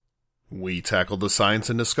We tackle the science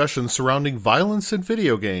and discussion surrounding violence in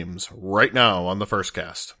video games right now on the First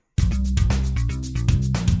Cast.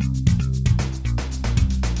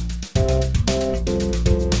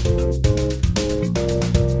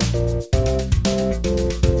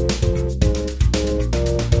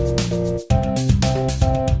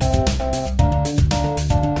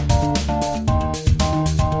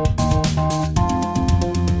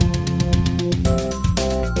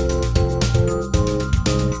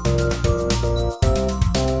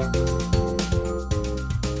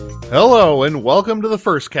 Hello, and welcome to the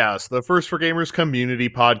First Cast, the First for Gamers community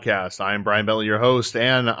podcast. I'm Brian Bentley, your host,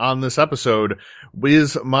 and on this episode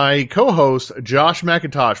is my co-host, Josh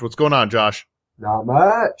McIntosh. What's going on, Josh? Not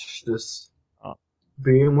much. Just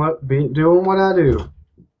doing what I do.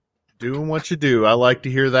 Doing what you do. I like to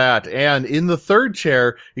hear that. And in the third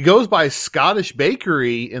chair, he goes by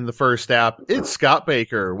ScottishBakery in the first app. It's Scott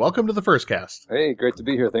Baker. Welcome to the First Cast. Hey, great to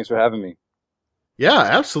be here. Thanks for having me. Yeah,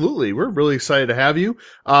 absolutely. We're really excited to have you.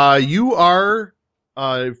 You are,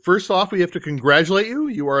 first off, we have to congratulate you.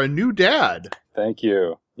 You are a new dad. Thank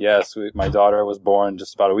you. Yes, my daughter was born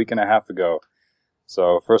just about a week and a half ago.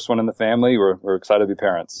 So first one in the family. We're excited to be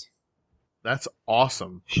parents. That's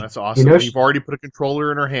awesome. That's awesome. You've already put a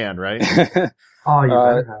controller in her hand, right? Oh, you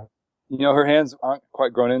better have. You know, her hands aren't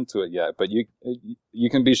quite grown into it yet, but you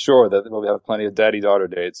can be sure that we'll have plenty of daddy-daughter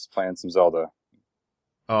dates playing some Zelda.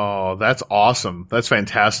 Oh, that's awesome. That's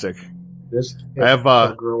fantastic. I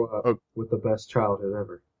have grow up with the best childhood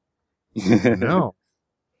ever. No.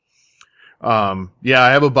 Yeah,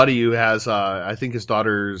 I have a buddy who has, I think his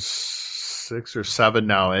daughter's 6 or 7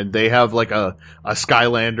 now, and they have like a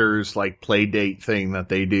Skylanders like play date thing that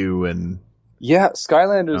they do, and yeah,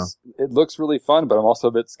 Skylanders. It looks really fun, but I'm also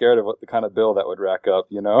a bit scared of what the kind of bill that would rack up.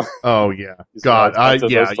 You know? Oh yeah, God,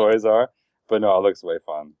 yeah. Those toys are, but no, it looks way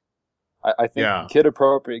fun. I think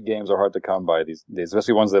kid-appropriate games are hard to come by these days,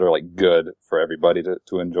 especially ones that are like good for everybody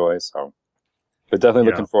to enjoy. So, but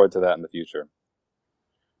definitely looking forward to that in the future.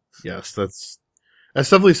 Yes, that's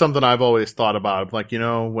definitely something I've always thought about. Like, you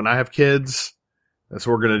know, when I have kids, that's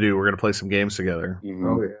what we're gonna do. We're gonna play some games together. Mm-hmm.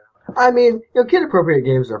 Oh yeah. I mean, you know, kid-appropriate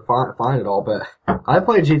games are fine and all, but I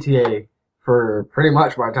played GTA for pretty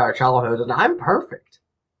much my entire childhood, and I'm perfect.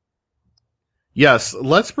 Yes,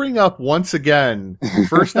 let's bring up once again,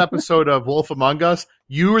 first episode of Wolf Among Us.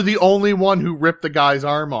 You were the only one who ripped the guy's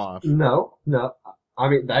arm off. No. I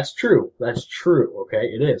mean, that's true. That's true, okay?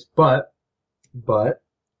 It is. But,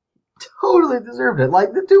 totally deserved it.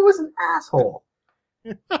 Like, the dude was an asshole.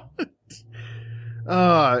 You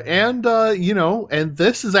know, and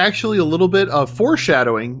this is actually a little bit of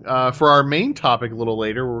foreshadowing, for our main topic a little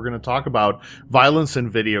later, where we're going to talk about violence in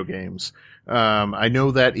video games. I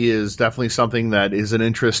know that is definitely something that is an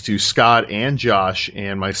interest to Scott and Josh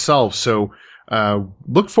and myself. So,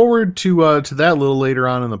 look forward to that a little later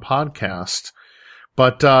on in the podcast.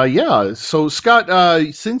 But, so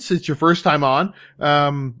Scott, since it's your first time on,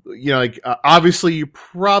 you know, like, obviously you're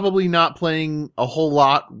probably not playing a whole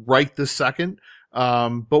lot right this second.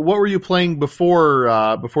 But what were you playing before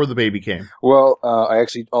the baby came? Well, I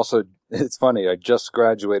actually also, it's funny, I just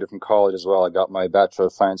graduated from college as well. I got my Bachelor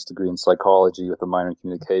of Science degree in psychology with a minor in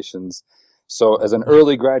communications. So as an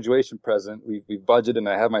early graduation present, we've budgeted, and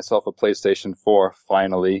I have myself a PlayStation 4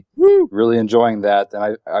 finally. Woo! Really enjoying that.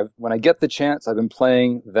 And I when I get the chance, I've been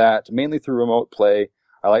playing that mainly through remote play.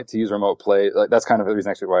 I like to use remote play. Like, that's kind of the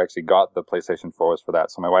reason actually why I actually got the PlayStation 4 was for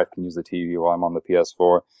that. So my wife can use the TV while I'm on the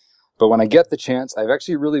PS4. But when I get the chance, I've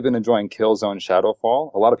actually really been enjoying Killzone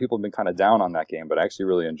Shadowfall. A lot of people have been kind of down on that game, but I actually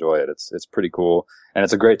really enjoy it. It's pretty cool, and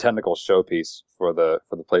it's a great technical showpiece for the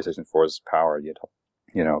PlayStation 4's power. You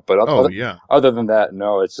know. But other than that,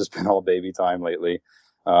 no, it's just been all baby time lately.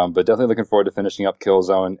 But definitely looking forward to finishing up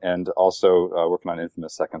Killzone and also working on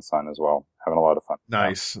Infamous Second Son as well. Having a lot of fun.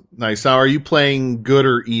 Nice. Now, are you playing good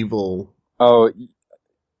or evil? Oh.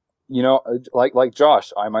 You know, like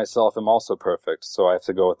Josh, I myself am also perfect, so I have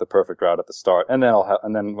to go with the perfect route at the start, and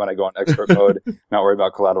then when I go on expert mode, not worry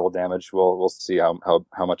about collateral damage. We'll see how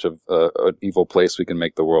much of an evil place we can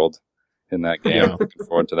make the world in that game. Yeah. Looking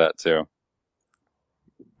forward to that too.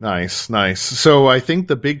 Nice. So I think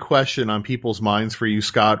the big question on people's minds for you,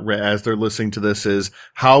 Scott, as they're listening to this is,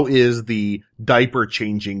 how is the diaper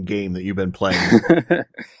changing game that you've been playing?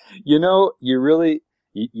 You know,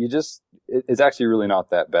 you just. It's actually really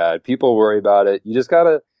not that bad. People worry about it. You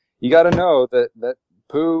gotta know that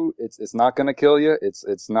poo, it's not gonna kill you.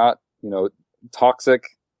 It's not, you know, toxic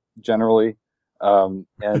generally. And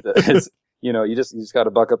it's, you know, you just gotta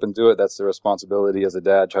buck up and do it. That's the responsibility as a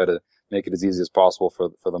dad. Try to make it as easy as possible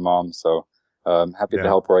for the mom. So, Happy to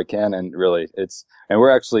help where I can, and really,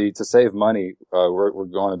 we're actually, to save money, we're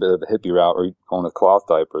going a bit of the hippie route. We're going with cloth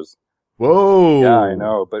diapers. Whoa! Yeah, I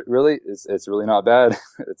know, but really, it's really not bad.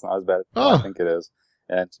 It's not as bad as I think it is.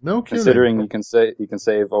 And no kidding. Considering you can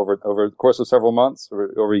save over the course of several months,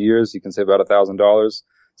 over years, you can save about $1,000.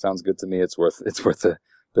 Sounds good to me. It's worth a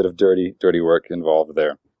bit of dirty work involved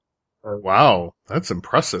there. Wow, that's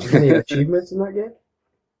impressive. Any achievements in that game?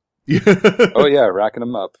 Yeah. Oh yeah, racking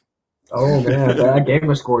them up. Oh man, that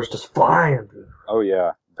gamer score is just flying. Oh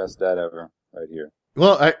yeah, best dad ever, right here.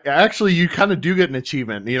 Well, actually, you kind of do get an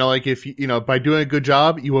achievement. Like if by doing a good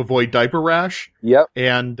job, you avoid diaper rash. Yep.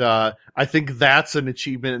 And I think that's an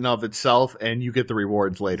achievement in of itself, and you get the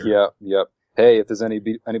rewards later. Yep. Hey, if there's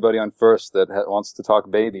anybody on First that wants to talk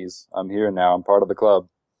babies, I'm here now. I'm part of the club.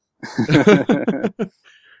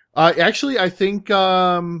 Actually, I think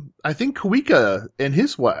Kawika and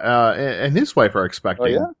his wife are expecting. Oh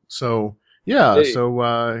yeah. So yeah. Hey.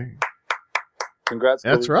 So. Congrats.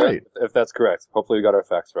 That's right. If that's correct. Hopefully we got our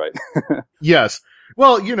facts right. Yes.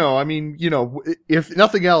 Well, if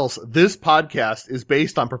nothing else, this podcast is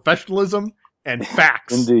based on professionalism and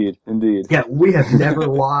facts. Indeed. Yeah, we have never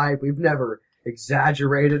lied. We've never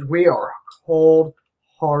exaggerated. We are cold,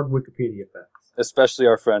 hard Wikipedia facts. Especially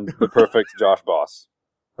our friend, the perfect Josh Boss.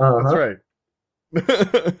 That's right.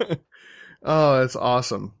 Oh, that's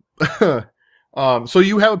awesome. So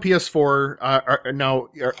you have a PS4 now.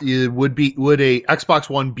 Would a Xbox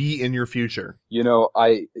One be in your future?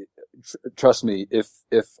 Trust me. If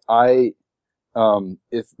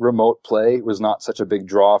remote play was not such a big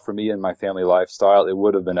draw for me and my family lifestyle, it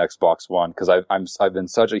would have been Xbox One, because I've been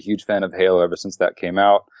such a huge fan of Halo ever since that came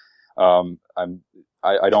out.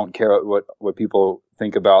 I don't care what people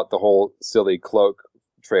think about the whole silly cloak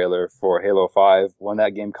trailer for Halo 5. When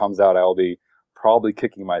that game comes out, I'll be probably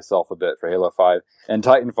kicking myself a bit for Halo 5. And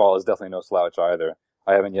Titanfall is definitely no slouch either.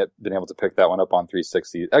 I haven't yet been able to pick that one up on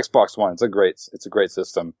 360. Xbox One, it's a great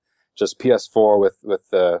system. Just PS4 with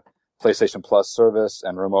the PlayStation Plus service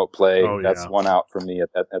and remote play. That's one out for me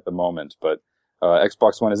at the moment. But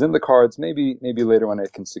Xbox One is in the cards. Maybe later when I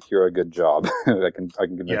can secure a good job, I can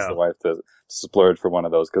convince the wife to splurge for one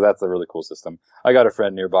of those, because that's a really cool system. I got a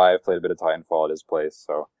friend nearby. I've played a bit of Titanfall at his place,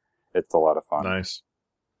 so it's a lot of fun. Nice.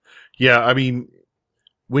 Yeah, I mean,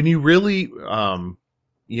 when you really,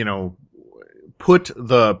 put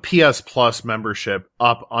the PS Plus membership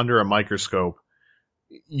up under a microscope,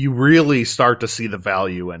 you really start to see the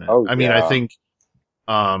value in it. I mean, I think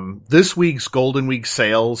this week's Golden Week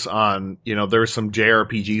sales on, there's some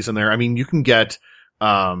JRPGs in there. I mean, you can get,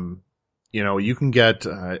 I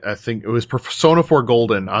think it was Persona 4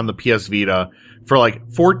 Golden on the PS Vita for like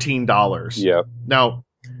 $14. Yeah. Now,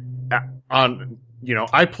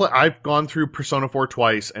 I've gone through Persona 4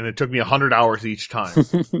 twice, and it took me 100 hours each time.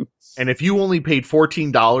 And if you only paid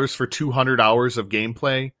 $14 for 200 hours of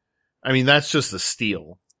gameplay, I mean, that's just a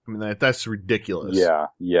steal. I mean, that's ridiculous. Yeah.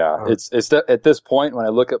 It's at this point when I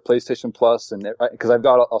look at PlayStation Plus, and because I've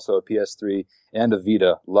got also a PS3 and a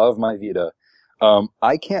Vita, love my Vita.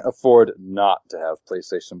 I can't afford not to have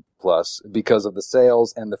PlayStation Plus because of the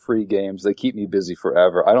sales and the free games. They keep me busy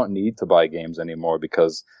forever. I don't need to buy games anymore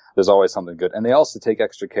because there's always something good. And they also take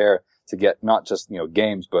extra care to get not just,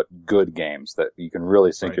 games, but good games that you can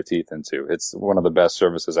really sink your teeth into. It's one of the best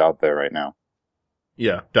services out there right now.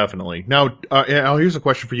 Yeah, definitely. Now, here's a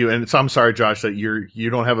question for you. And I'm sorry, Josh, that you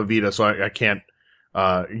don't have a Vita, so I can't,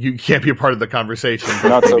 you can't be a part of the conversation.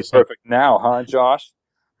 Not so perfect now, huh, Josh?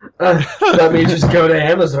 That means just go to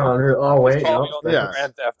Amazon. Wait, no.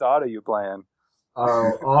 Grand Theft Auto you playing?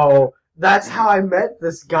 Oh, that's how I met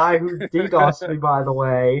this guy who DDoSed me, by the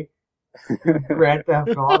way. Grand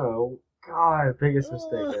Theft Auto. God, biggest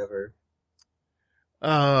mistake ever.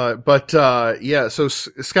 So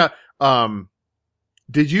Scott,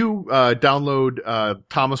 did you download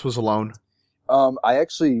Thomas Was Alone? I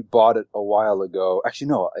actually bought it a while ago. Actually,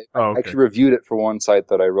 no, I actually reviewed it for one site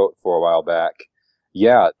that I wrote for a while back.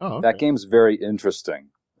 Yeah, that game's very interesting,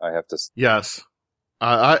 I have to say. Yes.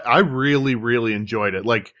 I really, really enjoyed it.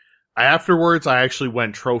 Like, afterwards, I actually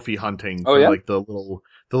went trophy hunting for like the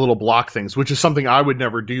little block things, which is something I would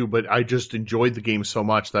never do, but I just enjoyed the game so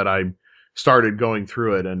much that I started going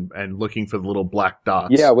through it and looking for the little black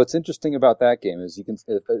dots. Yeah, what's interesting about that game is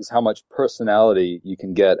is how much personality you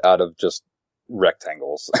can get out of just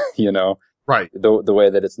rectangles, Right. The way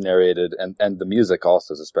that it's narrated, and the music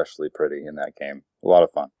also is especially pretty in that game. A lot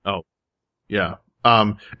of fun. Oh, yeah.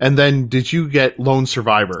 And then did you get Lone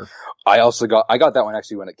Survivor? I got that one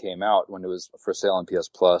actually when it came out, when it was for sale on PS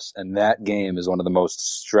Plus, and that game is one of the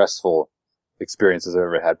most stressful experiences I've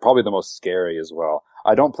ever had. Probably the most scary as well.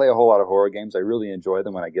 I don't play a whole lot of horror games. I really enjoy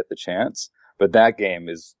them when I get the chance, But that game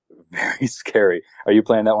is very scary. Are you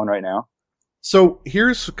playing that one right now? So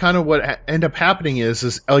here's kind of what ended up happening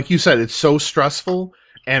is like you said, it's so stressful.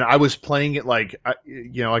 And I was playing it like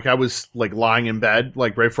I was like lying in bed,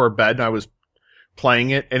 like right before bed, and I was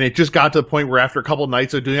playing it. And it just got to the point where after a couple of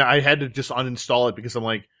nights of doing it, I had to just uninstall it because I'm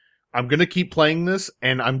like, I'm going to keep playing this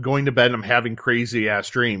and I'm going to bed and I'm having crazy ass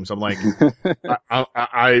dreams. I'm like,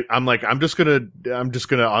 I'm just going to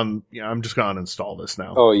uninstall this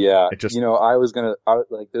now. Oh yeah.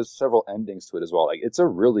 There's several endings to it as well. Like it's a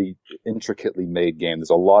really intricately made game. There's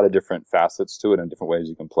a lot of different facets to it and different ways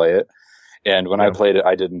you can play it. And when I played it,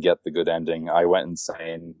 I didn't get the good ending. I went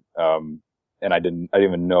insane. And I didn't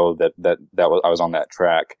even know that I was on that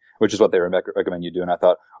track, which is what they recommend you do. And I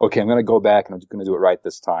thought, okay, I'm going to go back and I'm going to do it right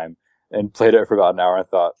this time. And played it for about an hour. And I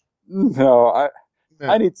thought, no,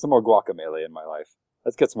 I need some more Guacamelee in my life.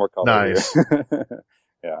 Let's get some more color. Nice. Here.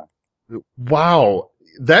 Yeah. Wow.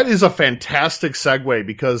 That is a fantastic segue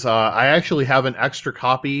because I actually have an extra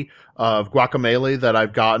copy of Guacamelee that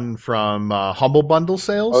I've gotten from Humble Bundle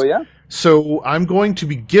sales. Oh, yeah? So I'm going to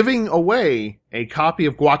be giving away a copy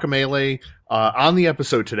of Guacamelee on the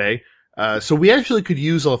episode today. So we actually could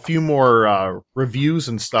use a few more reviews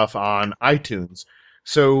and stuff on iTunes.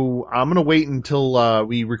 So I'm going to wait until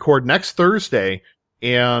we record next Thursday,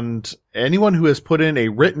 and anyone who has put in a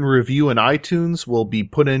written review in iTunes will be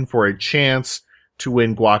put in for a chance to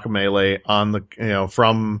win Guacamelee on the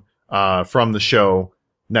from the show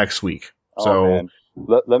next week. Oh, so man.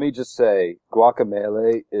 Let me just say,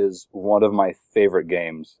 Guacamelee is one of my favorite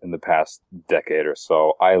games in the past decade or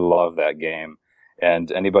so. I love that game.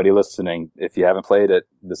 And anybody listening, if you haven't played it,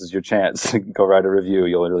 this is your chance. Go write a review.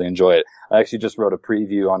 You'll really enjoy it. I actually just wrote a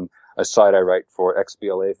preview on a site I write for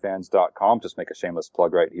xblafans.com. Just make a shameless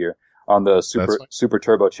plug right here on the Super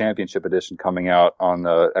Turbo Championship Edition coming out on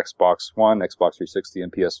the Xbox One, Xbox 360,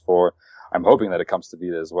 and PS4. I'm hoping that it comes to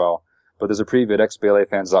Vita as well. But there's a preview at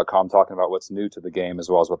xblafans.com talking about what's new to the game as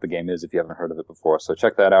well as what the game is if you haven't heard of it before. So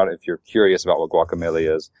check that out if you're curious about what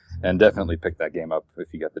Guacamelee is, and definitely pick that game up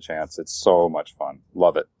if you get the chance. It's so much fun.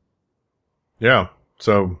 Love it. Yeah.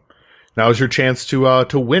 So now's your chance to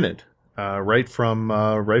win it right from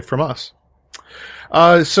us.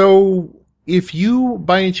 So if you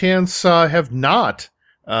by any chance have not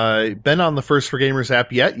been on the First for Gamers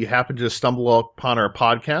app yet, you happen to stumble upon our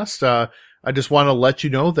podcast, I just want to let you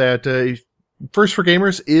know that First for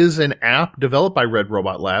Gamers is an app developed by Red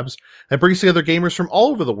Robot Labs that brings together gamers from all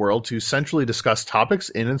over the world to centrally discuss topics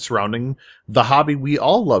in and surrounding the hobby we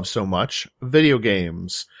all love so much, video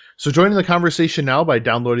games. So join in the conversation now by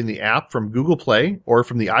downloading the app from Google Play or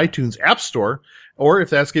from the iTunes App Store, or if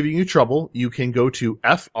that's giving you trouble, you can go to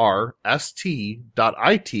frst.it,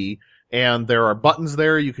 and there are buttons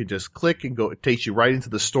there. You can just click and go. It takes you right into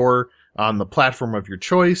the store on the platform of your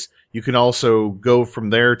choice. You can also go from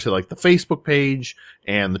there to like the Facebook page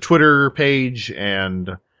and the Twitter page and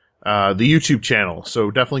the YouTube channel.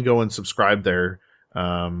 So definitely go and subscribe there.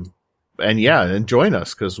 And join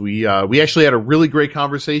us because we actually had a really great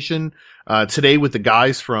conversation today with the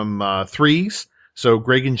guys from Threes. So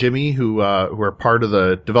Greg and Jimmy, who are part of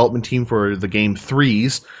the development team for the game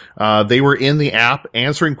Threes, they were in the app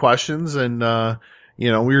answering questions, and we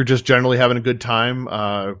were just generally having a good time.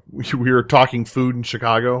 We were talking food in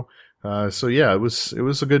Chicago, so yeah, it was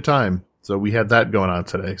a good time. So we had that going on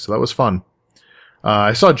today, so that was fun.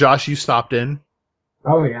 I saw Josh, you stopped in.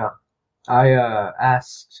 Oh yeah, I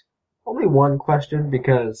asked only one question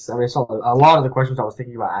because I saw a lot of the questions I was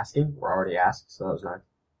thinking about asking were already asked, so that was nice.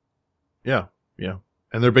 Yeah. Yeah,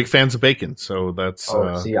 and they're big fans of bacon, so that's...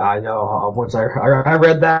 see, I know. Once I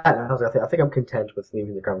read that, I was like, I think I'm content with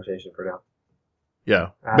leaving the conversation for now. Yeah.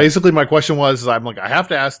 Basically, my question was, I'm like, I have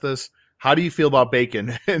to ask this. How do you feel about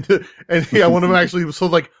bacon? and yeah, one of them actually was so,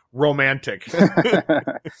 like, romantic.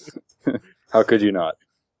 How could you not?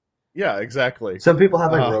 Yeah, exactly. Some people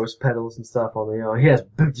have, like, roast pedals and stuff on the, he has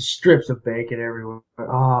strips of bacon everywhere.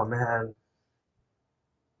 Oh, man.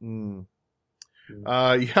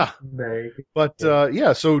 Yeah. But,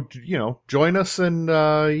 so, join us and,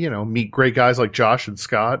 meet great guys like Josh and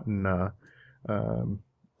Scott and,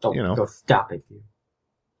 Don't stop it, dude.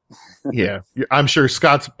 Yeah. I'm sure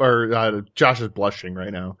Josh is blushing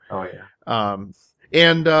right now. Oh,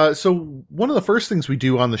 yeah. So one of the first things we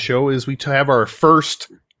do on the show is we have our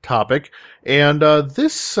first topic. And,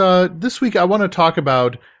 this week I want to talk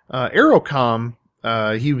about, Aerocom.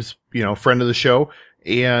 He was, friend of the show.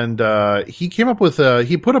 And he came up with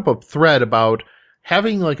he put up a thread about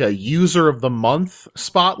having like a user of the month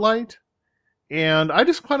spotlight, and I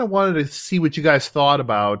just kind of wanted to see what you guys thought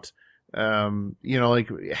about, like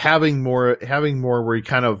having more where you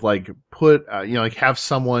kind of like put, like have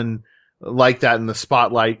someone like that in the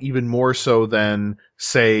spotlight, even more so than,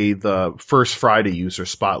 say, the first Friday user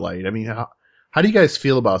spotlight. I mean, how do you guys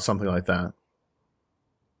feel about something like that?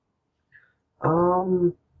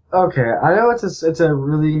 Okay, I know it's a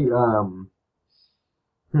really,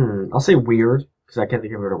 I'll say weird, because I can't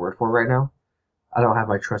think of a word for it right now. I don't have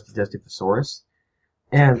my trusty dusty thesaurus.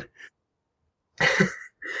 And,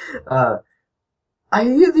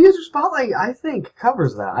 the user spotlight, I think,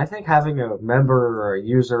 covers that. I think having a member or a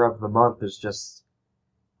user of the month is just,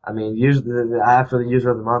 I mean, after the user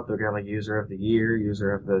of the month, they're gonna like user of the year,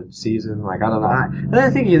 user of the season, like, I don't know. I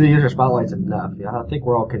think the user spotlight's enough. You know, I think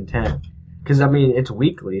we're all content. Cause I mean, it's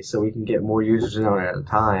weekly, so we can get more users in on it at a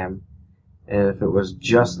time. And if it was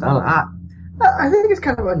just, I think it's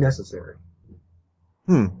kind of unnecessary.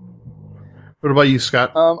 What about you,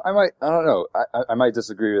 Scott? I don't know. I might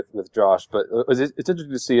disagree with Josh, but it's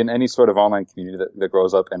interesting to see in any sort of online community that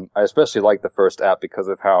grows up, and I especially like the first app because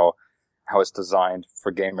of how it's designed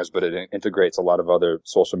for gamers, but it integrates a lot of other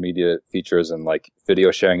social media features and like video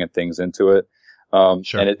sharing and things into it.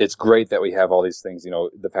 Sure. And it's great that we have all these things, you know,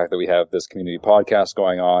 the fact that we have this community podcast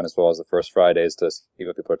going on, as well as the first Fridays to see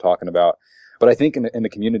what people are talking about. But I think in the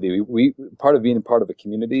community, we part of being part of a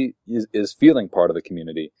community is feeling part of the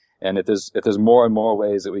community. And if there's more and more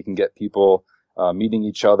ways that we can get people, meeting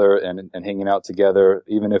each other and hanging out together,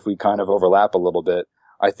 even if we kind of overlap a little bit,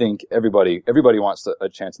 I think everybody wants a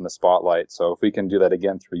chance in the spotlight. So if we can do that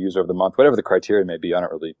again through user of the month, whatever the criteria may be, I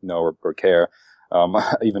don't really know or care.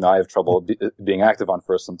 Even I have trouble being active on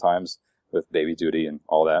first sometimes with baby duty and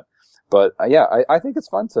all that. But yeah, I think it's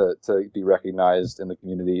fun to be recognized in the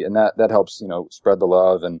community, and that helps, you know, spread the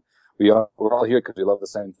love. And we're all here because we love the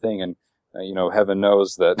same thing. And you know, heaven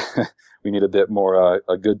knows that we need a bit more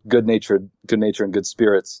a good nature and good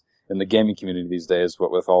spirits in the gaming community these days.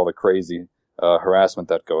 What with all the crazy harassment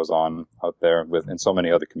that goes on out there in so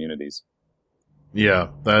many other communities. Yeah,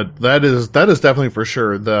 that is definitely for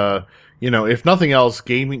sure. You know, if nothing else,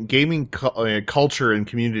 gaming culture and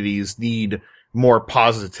communities need more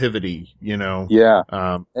positivity, you know. Yeah.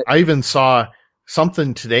 I even saw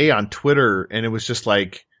something today on Twitter, and it was just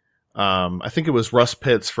like, I think it was Russ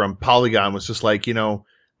Pitts from Polygon was just like, you know,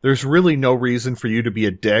 there's really no reason for you to be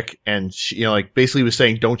a dick, and you know, like basically was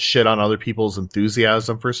saying don't shit on other people's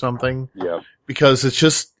enthusiasm for something. Yeah. Because it's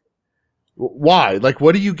just, why? Like,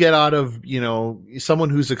 what do you get out of, you know, someone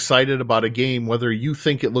who's excited about a game, whether you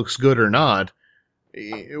think it looks good or not?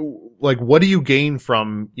 Like, what do you gain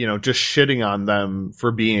from, you know, just shitting on them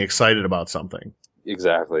for being excited about something?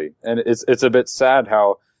 Exactly. And it's a bit sad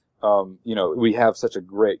how, you know, we have such a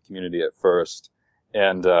great community at first.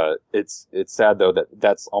 And, it's sad though that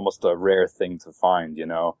that's almost a rare thing to find, you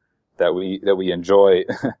know, that we enjoy.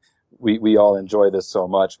 we all enjoy this so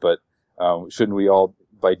much, but, shouldn't we all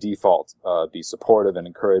by default, be supportive and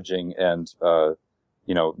encouraging and,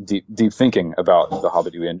 you know, deep thinking about the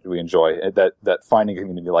hobby we enjoy. That finding a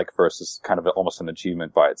community like first is kind of almost an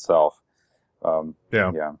achievement by itself.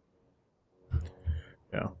 Yeah.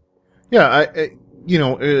 I you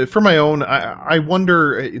know, for my own, I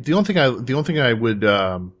wonder, the only thing I would,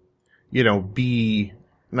 you know, be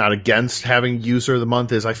not against having user of the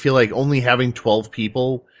month is I feel like only having 12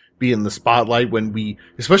 people be in the spotlight when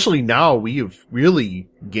especially now, we have really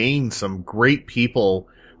gained some great people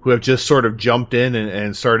who have just sort of jumped in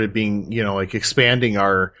and started being, you know, like expanding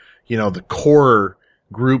our, you know, the core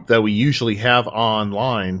group that we usually have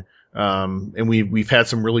online. And we've had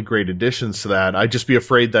some really great additions to that. I'd just be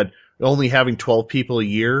afraid that only having 12 people a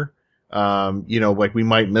year, you know, like we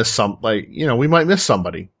might miss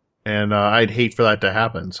somebody. And, I'd hate for that to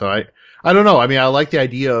happen. So I don't know. I mean, I like the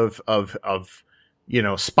idea of, you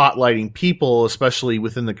know, spotlighting people, especially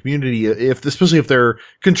within the community, especially if they're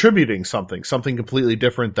contributing something completely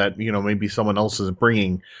different that, you know, maybe someone else is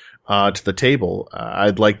bringing, to the table.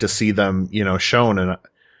 I'd like to see them, you know, shown. And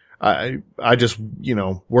I just, you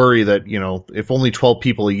know, worry that, you know, if only 12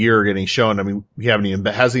 people a year are getting shown, I mean, hasn't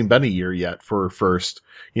even been a year yet for first,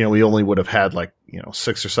 you know, we only would have had like, you know,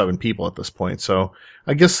 6 or 7 people at this point. So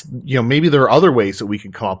I guess, you know, maybe there are other ways that we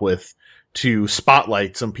could come up with to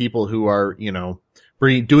spotlight some people who are, you know,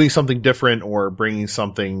 doing something different or bringing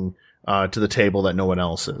something, to the table that no one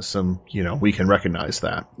else is. And, you know, we can recognize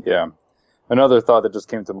that. Yeah. Another thought that just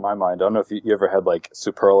came to my mind, I don't know if you ever had like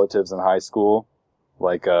superlatives in high school.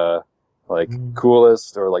 Like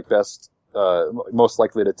coolest or like best, most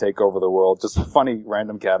likely to take over the world. Just funny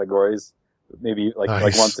random categories. Maybe like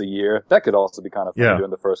once a year. That could also be kind of fun to do in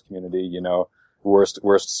the first community, you know, worst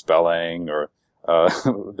spelling or,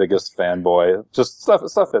 biggest fanboy. Just stuff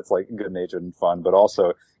that's like good natured and fun, but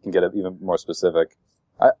also can get even more specific.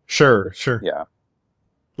 Sure. Yeah.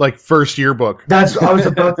 Like first yearbook. I was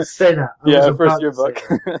about to say that. First yearbook.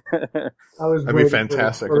 That'd be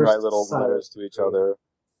fantastic. We can write little letters to each other.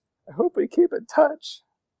 I hope we keep in touch.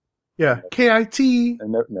 Yeah, KIT.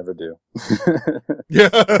 And never do. Yeah.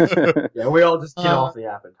 Yeah, we all just get off the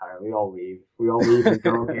app entirely. We all leave. We all leave and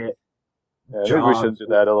go get I think we should do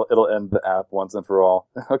that. It'll end the app once and for all.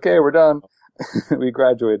 Okay, we're done. We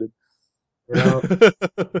graduated. You know,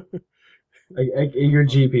 your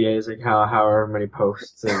GPA is like however many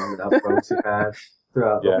posts and upvotes you've had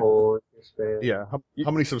throughout the whole span. Yeah.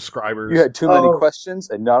 How many subscribers? You had too many questions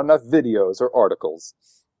and not enough videos or articles.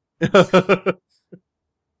 Yeah.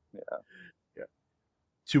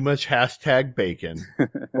 Too much hashtag bacon.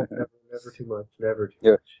 Never too much. Never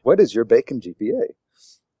too much. What is your Bacon GPA?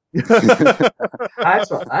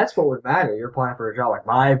 That's what would matter. You're applying for a job. Like,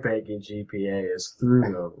 my Bacon GPA is through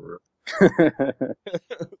the roof.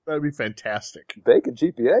 That'd be fantastic. Bacon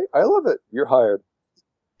GPA? I love it. You're hired.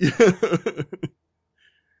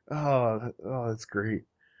 Oh, that's great.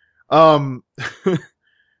 Now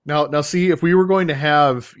see, if we were going to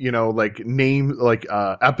have,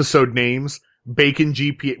 episode names, Bacon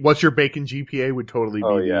GPA, what's your Bacon GPA would totally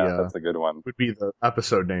be that's a good one. Would be the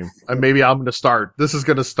episode name. And maybe I'm going to start. This is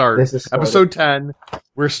going to start. Episode 10.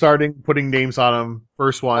 We're starting putting names on them.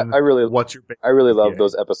 First one. What's your Bacon I really GPA? love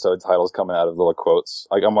those episode titles coming out of little quotes.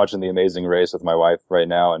 Like, I'm watching The Amazing Race with my wife right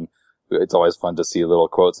now, and it's always fun to see little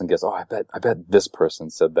quotes and guess, I bet this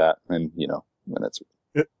person said that. And, when it's,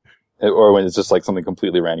 or when it's just like something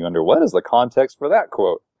completely random, you wonder, what is the context for that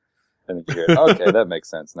quote? And then you hear, okay, that makes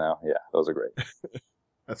sense now. Yeah, those are great.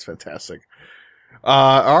 That's fantastic.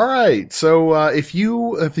 All right. So, if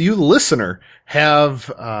you, the listener,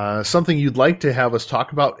 have, something you'd like to have us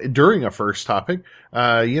talk about during a first topic,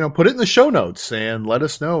 put it in the show notes and let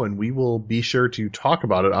us know, and we will be sure to talk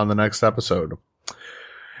about it on the next episode.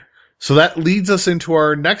 So that leads us into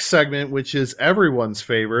our next segment, which is everyone's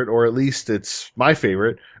favorite, or at least it's my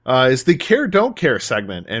favorite, is the Care Don't Care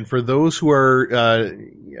segment. And for those who are,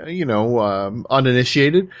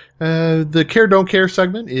 uninitiated, the Care Don't Care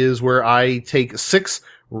segment is where I take 6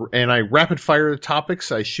 and I rapid fire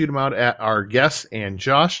topics. I shoot them out at our guests and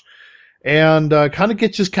Josh, and kind of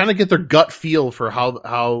get their gut feel for how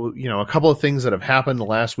a couple of things that have happened the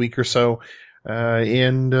last week or so,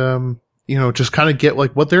 just kind of get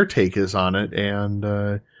like what their take is on it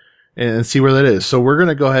and see where that is. So we're going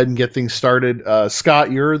to go ahead and get things started.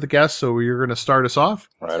 Scott, you're the guest, so you're going to start us off.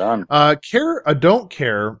 Right on. Don't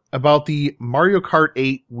care about the Mario Kart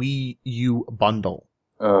 8 Wii U bundle.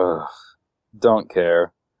 Don't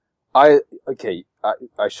care. I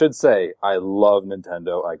should say I love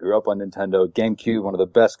Nintendo. I grew up on Nintendo. GameCube, one of the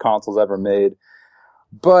best consoles ever made.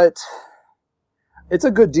 But it's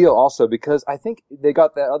a good deal also because I think they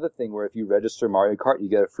got that other thing where if you register Mario Kart, you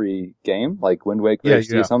get a free game, like Wind Waker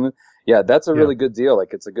HD or something. Yeah, that's a really good deal.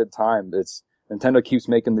 Like, it's a good time. Nintendo keeps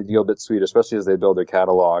making the deal a bit sweeter, especially as they build their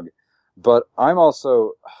catalog. But I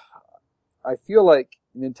feel like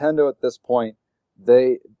Nintendo at this point,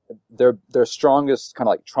 their strongest kind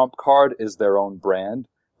of like trump card is their own brand,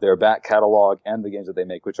 their back catalog, and the games that they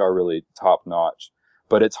make, which are really top notch.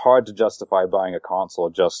 But it's hard to justify buying a console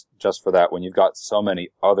just for that when you've got so many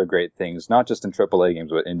other great things, not just in AAA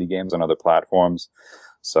games, but indie games on other platforms.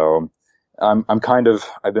 So I've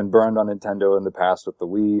been burned on Nintendo in the past with the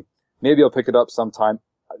Wii. Maybe I'll pick it up sometime.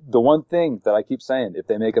 The one thing that I keep saying, if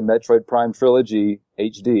they make a Metroid Prime Trilogy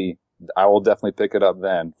HD, I will definitely pick it up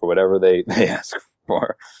then for whatever they ask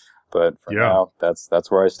for. But for now,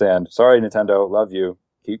 that's where I stand. Sorry, Nintendo, love you.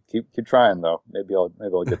 Keep trying though. Maybe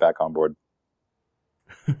I'll get back on board.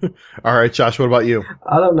 All right, Josh, what about you?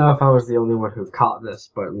 I don't know if I was the only one who caught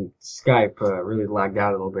this, but Skype really lagged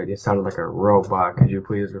out a little bit. You sounded like a robot. Could you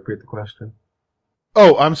please repeat the question?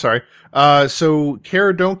 Oh, I'm sorry. So care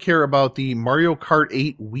or don't care about the Mario Kart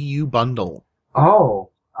 8 Wii U bundle?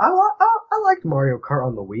 Oh, I liked Mario Kart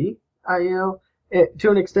on the Wii.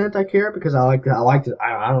 To an extent I care because I liked it.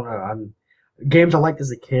 I don't know. Games I liked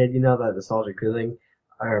as a kid, that nostalgic feeling.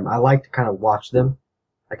 I like to kind of watch them,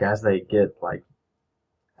 like as they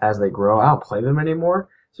grow. I don't play them anymore.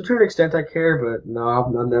 So to an extent I care, but no,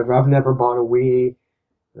 I've never bought a Wii.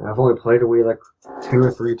 I've only played a Wii like 2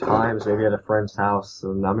 or 3 times, maybe at a friend's house.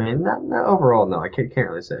 And I mean, not overall, no, I can't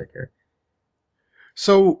really say I care.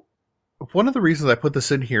 So one of the reasons I put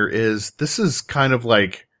this in here is this is kind of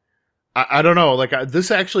like, I don't know, like this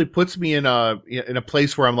actually puts me in a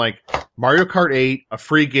place where I'm like, Mario Kart 8, a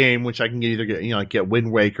free game, which I can either get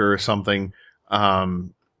Wind Waker or something.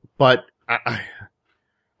 But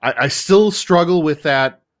I still struggle with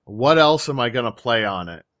that. What else am I going to play on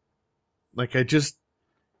it? Like,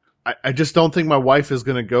 I just don't think my wife is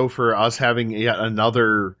going to go for us having yet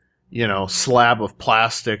another, slab of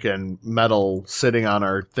plastic and metal sitting on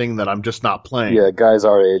our thing that I'm just not playing. Yeah, guys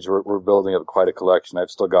our age, we're building up quite a collection.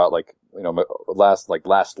 I've still got my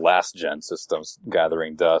last gen systems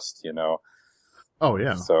gathering dust. Oh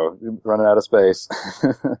yeah. So running out of space.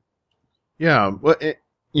 Yeah, well,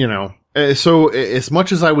 so as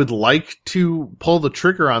much as I would like to pull the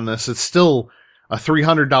trigger on this, it's still a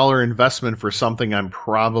 $300 investment for something I'm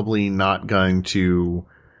probably not going to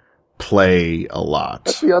play a lot.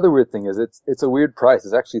 That's the other weird thing is it's a weird price.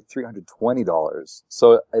 It's actually $320.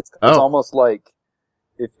 So it's almost like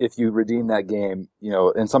if you redeem that game,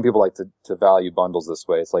 and some people like to value bundles this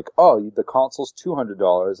way. It's like, the console's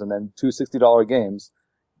 $200 and then two $60 games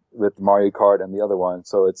with Mario Kart and the other one.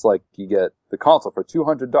 So it's like you get the console for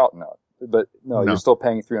 $200. No, you're still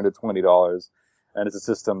paying $320. And it's a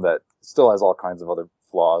system that still has all kinds of other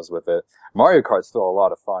flaws with it. Mario Kart's still a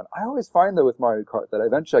lot of fun. I always find though with Mario Kart that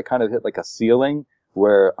eventually I kind of hit like a ceiling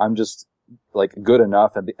where I'm just like good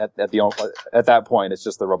enough at that point. It's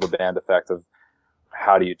just the rubber band effect of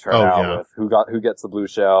how do you turn out with who gets the blue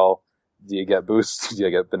shell? Do you get boosts? Do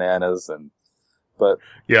you get bananas? But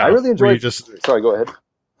I really enjoyed. Sorry, go ahead.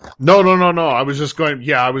 No. I was just going.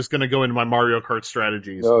 Yeah, I was going to go into my Mario Kart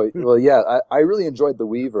strategies. Oh, well, yeah. I really enjoyed the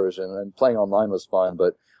Wii version, and playing online was fun.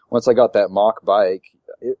 But once I got that mock bike,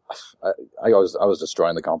 I was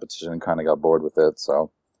destroying the competition and kind of got bored with it. So,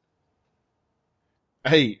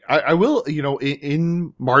 hey, I will.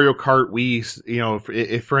 In Mario Kart Wii,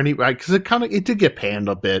 if for any, because it did get panned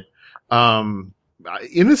a bit. In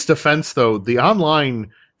its defense, though, the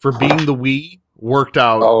online for being the Wii worked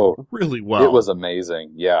out really well. It was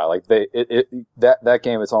amazing. Yeah, like that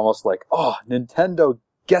game, it's almost like, Nintendo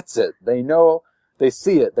gets it. They know, they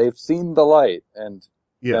see it. They've seen the light, and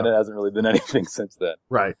then it hasn't really been anything since then.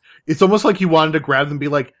 Right. It's almost like you wanted to grab them and be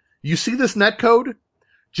like, you see this netcode?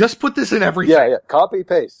 Just put this in everything. Yeah. Copy,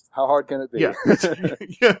 paste. How hard can it be? Yeah.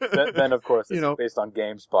 then of course, it's based on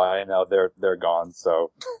GameSpy, and now they're gone, so.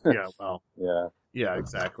 Yeah, well. Yeah. Yeah,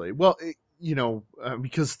 exactly. Well,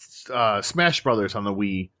 because Smash Brothers on the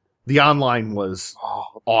Wii, the online was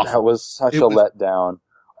awful. That was such a letdown.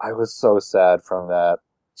 I was so sad from that.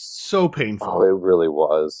 So painful. Oh, it really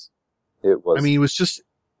was. It was. I mean,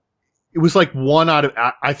 it was like one out of,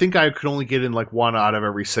 I think I could only get in like one out of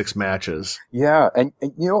every 6 matches. Yeah, and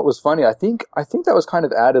you know what was funny? I think that was kind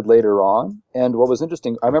of added later on, and what was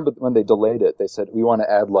interesting, I remember when they delayed it, they said, we want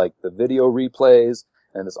to add like the video replays,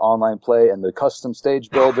 and this online play, and the custom stage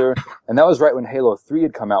builder, and that was right when Halo 3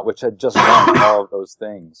 had come out, which had just done all of those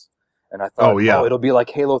things. And I thought, it'll be like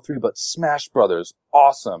Halo 3, but Smash Brothers,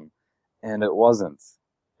 awesome. And it wasn't.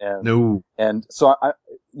 And, no. And so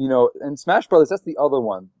and Smash Brothers, that's the other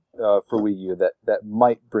one, for Wii U that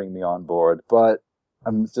might bring me on board, but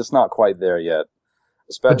I'm just not quite there yet.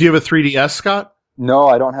 But do you have a 3DS, Scott? No,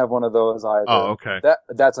 I don't have one of those either. Oh, okay.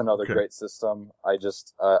 That's another great system. I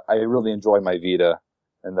really enjoy my Vita.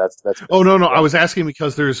 And that's. Oh, no. I was asking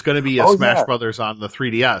because there's going to be a Smash Brothers on the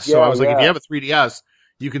 3DS. So I was like, if you have a 3DS,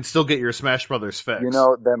 you can still get your Smash Brothers fix.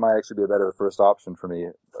 That might actually be a better first option for me.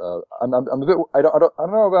 I'm a bit. I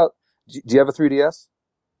don't know about. Do you have a 3DS?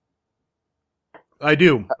 I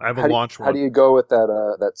do. I have a launch one. How do you go with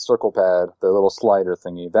that circle pad, the little slider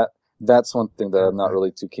thingy? That's one thing that I'm not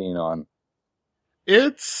really too keen on.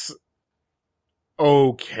 It's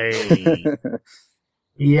okay.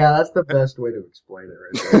 Yeah, that's the best way to explain it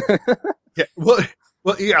right there. Yeah, well,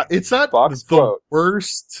 yeah, it's not the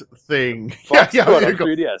worst thing. Box quote on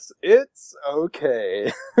 3DS. It's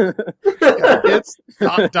okay. It's ...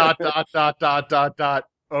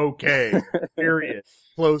 okay. Period.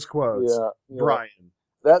 Close quotes. Yeah. Brian.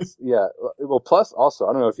 That's, well, plus also,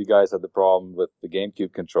 I don't know if you guys had the problem with the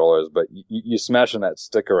GameCube controllers, but you smashing that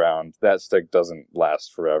stick around, that stick doesn't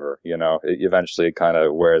last forever, It eventually kind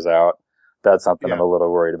of wears out. That's something I'm a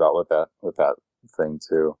little worried about with that thing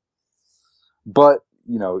too. But,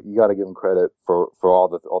 you gotta give them credit for all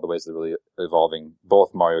the ways they're really evolving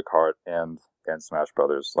both Mario Kart and Smash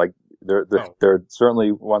Brothers. Like, they're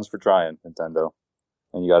certainly ones for trying, Nintendo.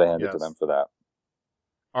 And you gotta hand it to them for that.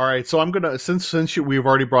 All right, so I'm gonna, since we've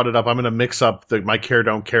already brought it up, I'm gonna mix up my care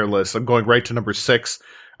don't care list. I'm going right to number 6.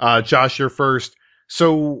 Josh, you're first.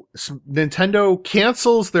 So Nintendo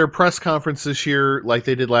cancels their press conference this year, like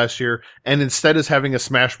they did last year, and instead is having a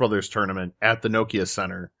Smash Brothers tournament at the Nokia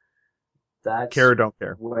Center. That's care or don't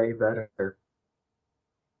care? Way better.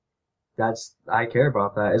 I care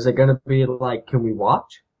about that. Is it gonna be like, can we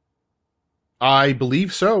watch? I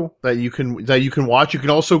believe so. That you can watch. You can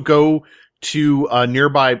also go to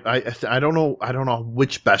nearby. I don't know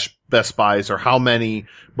which Best Buys or how many,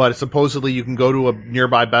 but supposedly you can go to a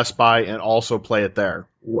nearby Best Buy and also play it there.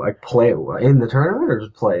 Like play it in the tournament or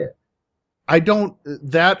just play it? I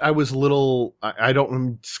was a little. I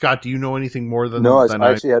don't. Scott, do you know anything more than? No, than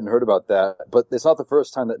I actually hadn't heard about that. But it's not the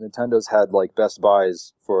first time that Nintendo's had like Best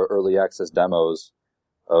Buys for early access demos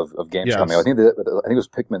of games coming. I think it was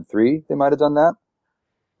Pikmin 3. They might have done that.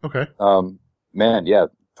 Okay. Man, yeah,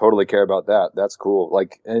 totally care about that. That's cool.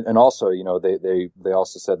 Like, and also, you know, they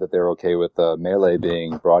also said that they're okay with Melee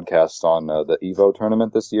being broadcast on the Evo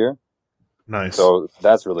tournament this year. Nice. So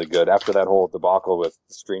that's really good. After that whole debacle with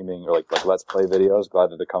streaming or like Let's Play videos, glad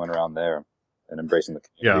that they're coming around there and embracing the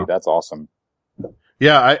community. Yeah. That's awesome.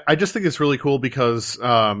 Yeah, I just think it's really cool because,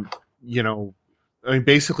 you know, I mean,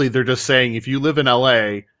 basically they're just saying if you live in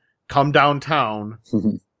LA, come downtown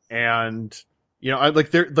and, you know,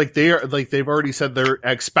 they've already said they're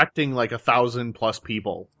expecting like 1,000+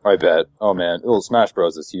 people. I bet. Oh man, Smash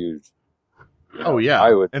Bros is huge. You know, oh yeah,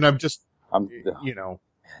 I would. And you know.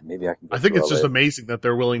 Maybe I can. I think it's just amazing that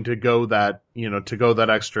they're willing to go that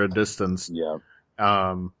extra distance. Yeah.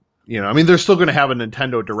 You know, I mean, they're still going to have a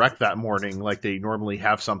Nintendo Direct that morning, like they normally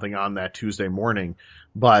have something on that Tuesday morning.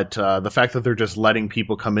 But the fact that they're just letting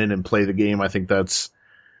people come in and play the game, I think that's,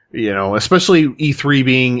 you know, especially E3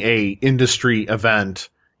 being a industry event,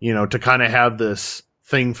 you know, to kind of have this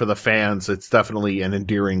thing for the fans, it's definitely an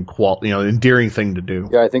endearing thing to do.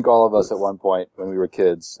 Yeah, I think all of us at one point when we were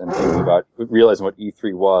kids and thinking about realizing what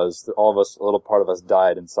E3 was, all of us, a little part of us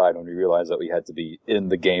died inside when we realized that we had to be in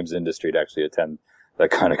the games industry to actually attend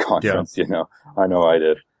that kind of conference. Yeah. You know, I know I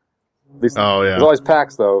did. At least, there's always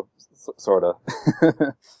PAX though, sort of.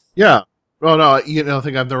 Yeah. Well, no, you know, I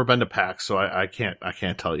think I've never been to PAX, so I can't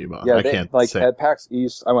tell you about it. I can't say. At PAX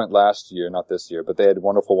East, I went last year, not this year, but they had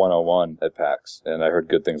Wonderful 101 at PAX, and I heard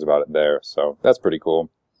good things about it there, so that's pretty cool.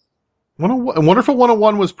 Wonderful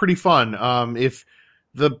 101 was pretty fun. If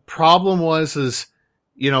the problem is,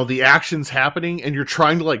 you know, the action's happening, and you're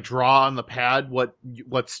trying to like draw on the pad what you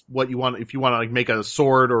want, if you want to like make a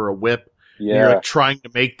sword or a whip, you're like trying to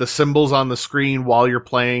make the symbols on the screen while you're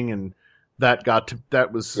playing, and that's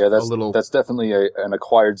definitely an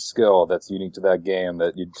acquired skill that's unique to that game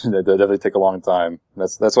that definitely take a long time.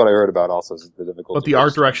 That's what I heard about also, is the difficulty. But the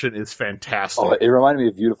art direction is fantastic. Oh, it reminded me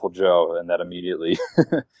of Beautiful Joe, and that immediately.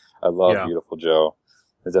 I love Beautiful Joe.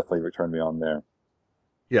 It definitely returned me on there.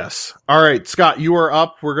 Yes. All right, Scott, you are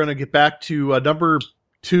up. We're going to get back to number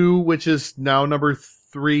 2, which is now number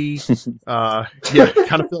 3. Kind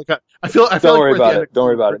of feel like I feel Don't worry about it. Don't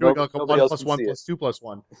worry about it. Doing like a 1 + 1 + 2 +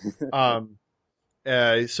 1.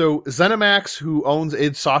 So ZeniMax, who owns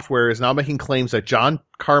id Software, is now making claims that John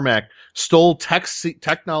Carmack stole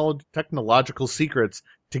technological secrets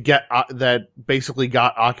to get that basically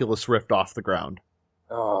got Oculus Rift off the ground.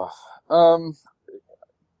 You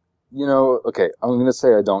know, okay, I'm going to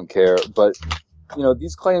say I don't care, but you know,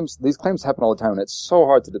 these claims happen all the time, and it's so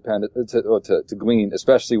hard to glean,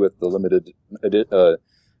 especially with the limited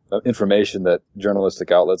information that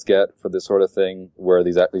journalistic outlets get for this sort of thing, where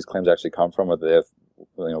these claims actually come from, whether they have,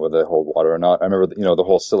 you know, whether they hold water or not. I remember, you know, the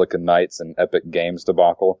whole Silicon Knights and Epic Games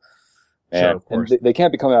debacle, and they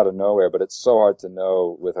can't be coming out of nowhere, but it's so hard to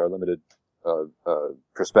know with our limited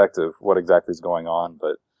perspective what exactly is going on.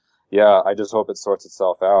 But yeah, I just hope it sorts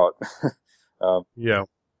itself out.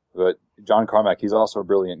 But John Carmack, he's also a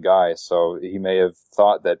brilliant guy, so he may have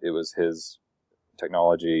thought that it was his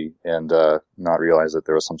technology and not realize that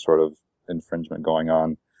there was some sort of infringement going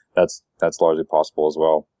on. That's largely possible as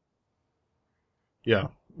well. Yeah.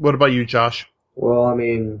 What about you, Josh? Well, I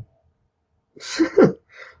mean,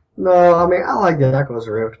 no, I mean, I like the Oculus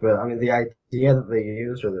Rift, but I mean, the idea that they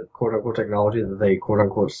used, or the quote-unquote technology that they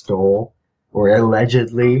quote-unquote stole, or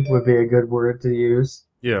allegedly would be a good word to use.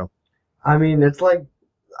 Yeah. I mean, it's like,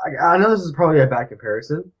 I know this is probably a bad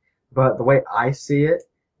comparison, but the way I see it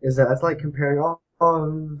is that it's like comparing,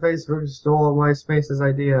 Facebook stole MySpace's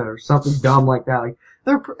idea, or something dumb like that. Like,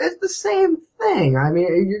 it's the same thing. I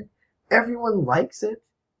mean, everyone likes it.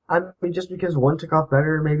 I mean, just because one took off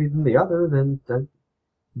better maybe than the other, then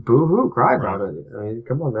boo-hoo, cry about it. I mean,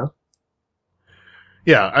 come on now.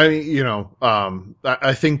 Yeah, I mean, you know,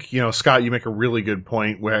 I think, you know, Scott, you make a really good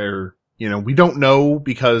point where, you know, we don't know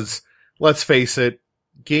because, let's face it,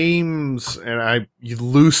 games, and I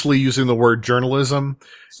loosely using the word journalism,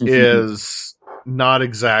 is not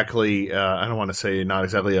exactly, I don't want to say not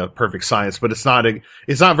exactly a perfect science, but it's not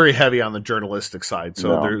very heavy on the journalistic side.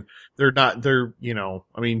 So they're, you know,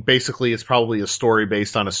 I mean, basically it's probably a story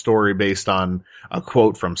based on a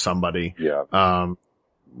quote from somebody. Yeah.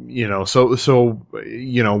 You know, so,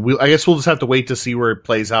 you know, I guess we'll just have to wait to see where it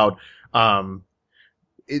plays out. The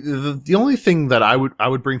only thing that I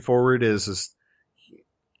would bring forward is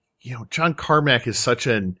John Carmack is such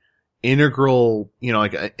an integral,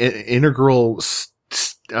 like an integral,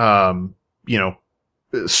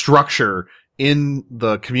 structure in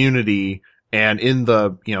the community and in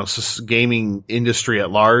the, gaming industry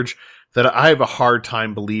at large, that I have a hard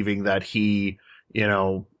time believing that he,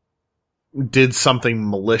 did something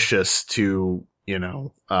malicious to,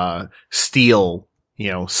 steal,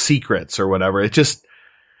 secrets or whatever. It just,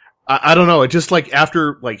 I don't know. It just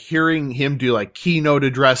after hearing him do keynote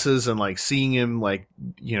addresses and seeing him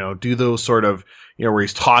do those sort of, where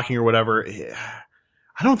he's talking or whatever,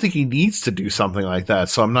 I don't think he needs to do something like that.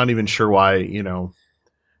 So I'm not even sure why,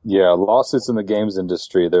 Yeah, lawsuits in the games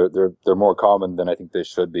industry, they're more common than I think they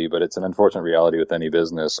should be, but it's an unfortunate reality with any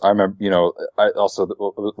business. I remember,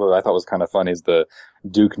 what I thought was kind of funny is the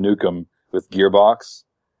Duke Nukem with Gearbox.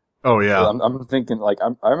 Oh yeah. So I'm thinking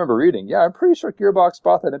I remember reading, I'm pretty sure Gearbox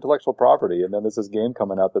bought that intellectual property, and then there's this game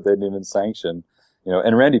coming out that they didn't even sanction,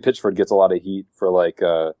 and Randy Pitchford gets a lot of heat for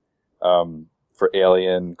for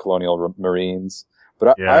Alien, Colonial Marines.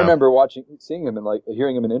 But I remember seeing him and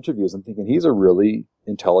hearing him in interviews and thinking he's a really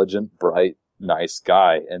intelligent, bright, nice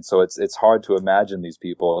guy. And so it's hard to imagine these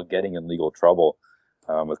people getting in legal trouble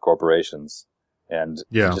with corporations. And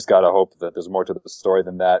you just got to hope that there's more to the story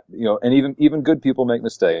than that. And even good people make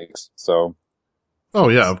mistakes. So. Oh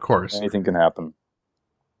yeah, of course. Anything can happen.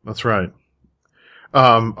 That's right.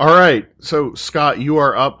 All right. So Scott, you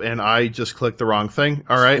are up, and I just clicked the wrong thing.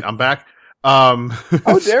 All right, I'm back. How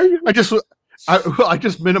dare you? I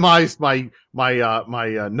just minimized my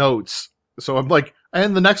notes, so I'm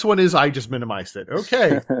and the next one is I just minimized it.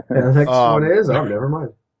 Okay. The next one is never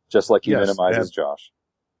mind. Just like he minimizes Josh.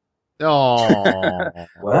 Oh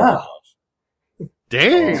wow!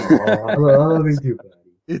 Dang! I love you too, buddy.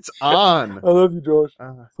 It's on. I love you, Josh.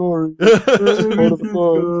 Sorry.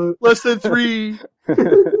 Less than 3.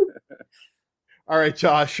 All right,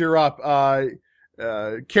 Josh, you're up.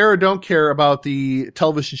 Care or don't care about the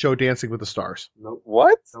television show Dancing with the Stars? Nope.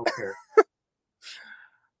 What? Don't care.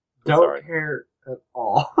 Don't care at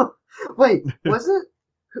all. Wait, Dancing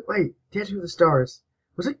with the Stars.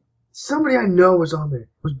 Was it somebody I know was on there?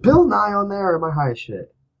 Was Bill Nye on there, or am I high as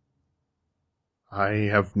shit? I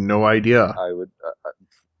have no idea. I would.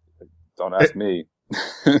 Don't ask me.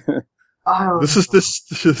 This is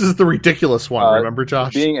the ridiculous one. Remember,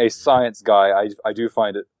 Josh? Being a science guy, I do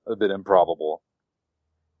find it a bit improbable.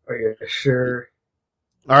 Are you sure?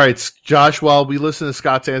 All right, Josh, while we listen to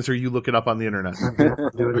Scott's answer, you look it up on the internet. I'm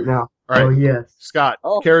doing it now. All right. Oh, yes. Scott,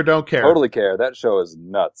 care or don't care? Totally care. That show is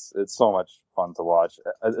nuts. It's so much fun to watch.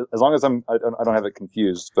 As long as I don't have it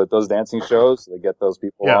confused, but those dancing shows, they get those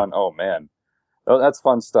people on. Oh, man. That's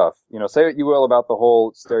fun stuff. Say what you will about the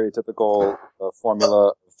whole stereotypical formula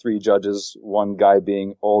of 3 judges, one guy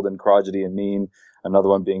being old and crotchety and mean, another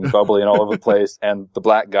one being bubbly and all over the place, and the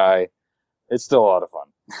black guy. It's still a lot of fun.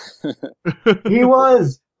 He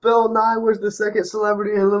was. Bill Nye was the second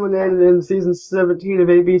celebrity eliminated in season 17 of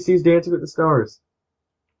ABC's Dancing with the Stars.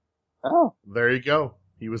 Oh. There you go.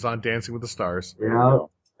 He was on Dancing with the Stars. Yeah.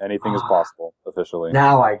 Anything is possible, officially.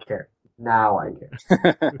 Now I care.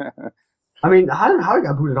 I mean, how he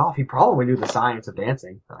got booted off? He probably knew the science of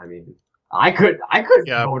dancing. I mean, I could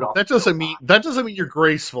vote off. That doesn't mean you're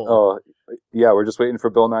graceful. Oh, yeah, we're just waiting for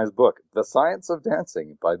Bill Nye's book, The Science of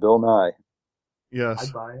Dancing by Bill Nye. Yes.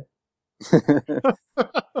 I'd buy it.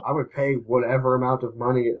 I would pay whatever amount of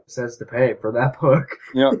money it says to pay for that book.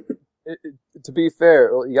 To be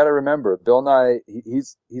fair, you got to remember, Bill Nye,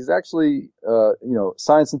 he's actually,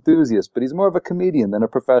 science enthusiast, but he's more of a comedian than a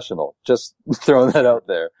professional. Just throwing that out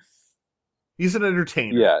there. He's an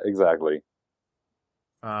entertainer. Yeah, exactly.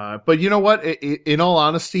 But you know what? In all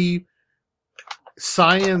honesty,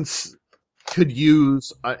 science could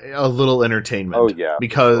use a little entertainment. Oh yeah,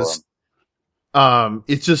 because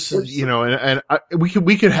it's just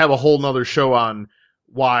we could have a whole nother show on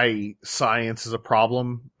why science is a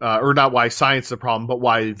problem, or not why science is a problem, but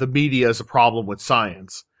why the media is a problem with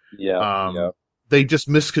science. Yeah. They just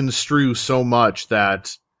misconstrue so much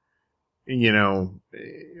that. Yeah.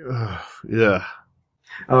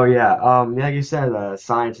 Oh yeah. Like you said,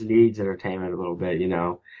 science needs entertainment a little bit,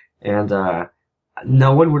 and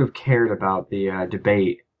no one would have cared about the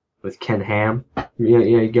debate with Ken Ham.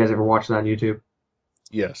 You guys ever watch it on YouTube?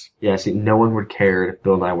 Yes. Yeah. See, no one would care if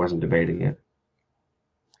Bill Nye wasn't debating it.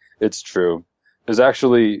 It's true. There's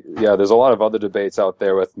actually, there's a lot of other debates out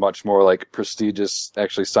there with much more prestigious,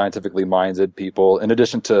 actually scientifically minded people, in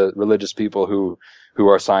addition to religious people who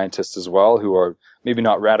are scientists as well, who are maybe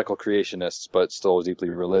not radical creationists, but still deeply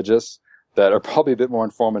religious, that are probably a bit more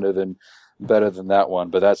informative and better than that one,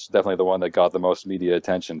 but that's definitely the one that got the most media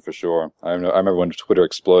attention for sure. I remember when Twitter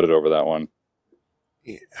exploded over that one.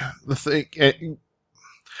 The thing,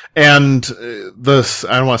 and this,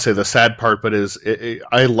 I don't want to say the sad part, but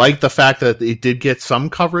I like the fact that it did get some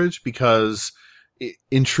coverage because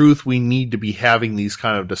in truth, we need to be having these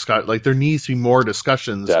kind of discuss. Like there needs to be more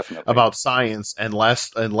discussions about science and less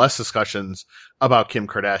discussions about Kim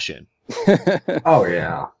Kardashian. Oh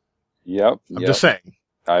yeah. Yep. I'm just saying.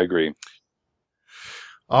 I agree.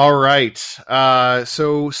 All right.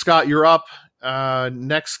 So Scott, you're up.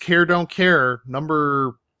 Next Care Don't Care,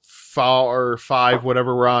 number 5,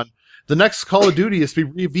 whatever we're on. The next Call of Duty is to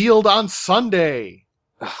be revealed on Sunday.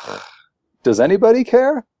 Does anybody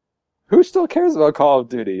care? Who still cares about Call of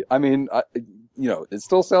Duty? I mean, it's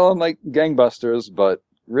still selling like gangbusters, but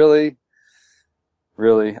really,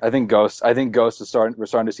 I think Ghost is we're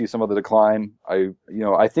starting to see some of the decline. I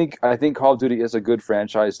think Call of Duty is a good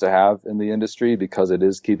franchise to have in the industry because it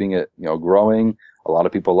is keeping it, growing. A lot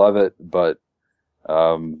of people love it, but,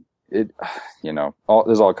 there's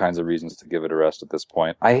all kinds of reasons to give it a rest at this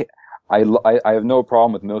point. I have no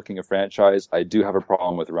problem with milking a franchise. I do have a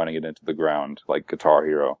problem with running it into the ground, like Guitar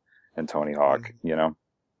Hero and Tony Hawk, What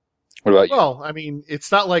about you? Well, I mean, it's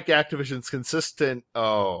not like Activision's consistent.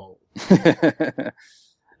 Oh.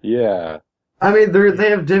 Yeah. I mean,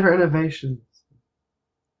 they have different innovations.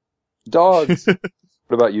 Dogs. What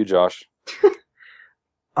about you, Josh?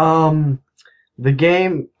 The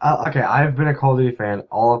game, okay, I've been a Call of Duty fan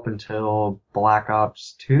all up until Black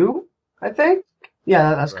Ops 2, I think?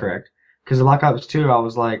 Yeah, that's correct. Because in Black Ops 2, I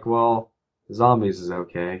was like, well, zombies is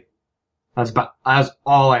okay. That's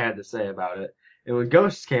all I had to say about it. And when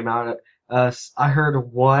Ghosts came out, I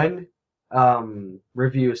heard one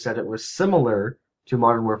review said it was similar to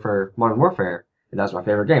Modern Warfare, and that's my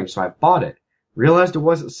favorite game, so I bought it. Realized it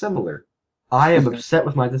wasn't similar. I am upset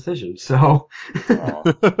with my decision, so...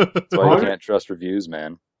 That's why you can't trust reviews,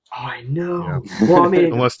 man. Oh, I know. Yeah. Well, I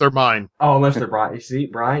mean... Unless they're mine. Oh, unless they're mine. You see,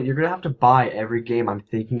 Brian, you're gonna have to buy every game I'm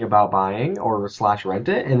thinking about buying, or / rent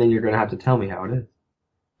it, and then you're gonna have to tell me how it is.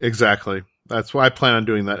 Exactly. That's why I plan on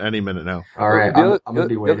doing that any minute now. Alright, I'm gonna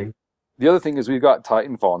be waiting. The other thing is we've got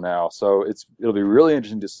Titanfall now, so it'll be really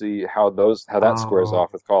interesting to see how that squares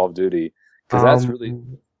off with Call of Duty, because that's really...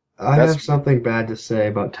 I have something bad to say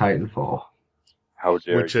about Titanfall. How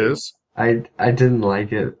dare you? Which is? I didn't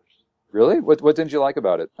like it. Really? What didn't you like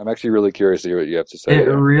about it? I'm actually really curious to hear what you have to say. It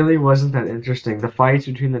really wasn't that interesting. The fights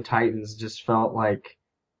between the Titans just felt like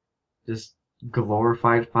just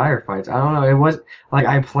glorified firefights. I don't know. It was like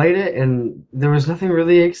I played it and there was nothing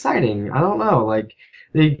really exciting. I don't know. Like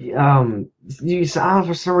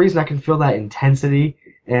for some reason I can feel that intensity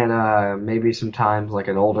and maybe sometimes like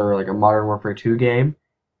an older like a Modern Warfare 2 game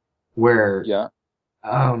where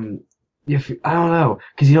if I don't know,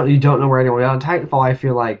 because you don't know where anyone is. On Titanfall, I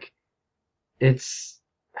feel like it's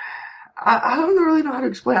I don't really know how to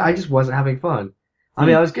explain it. I just wasn't having fun. I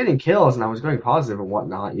mean, I was getting kills and I was going positive and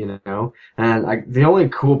whatnot, and the only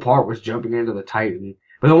cool part was jumping into the Titan.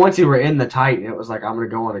 But then once you were in the Titan, it was like I'm gonna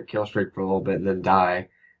go on a kill streak for a little bit and then die.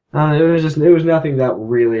 It was nothing that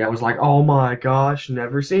really I was like, oh my gosh,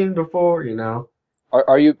 never seen before,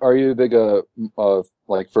 Are you a big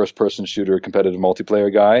like first person shooter competitive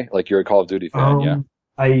multiplayer guy? Like you're a Call of Duty fan, yeah?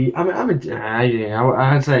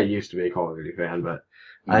 I'd say I used to be a Call of Duty fan, but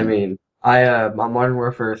I mean, on Modern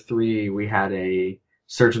Warfare 3 we had a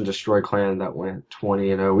search and destroy clan that went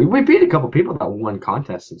 20-0. We beat a couple people that won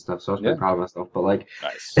contests and stuff, so I was pretty proud of myself. But like,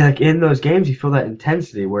 nice. And like in those games, you feel that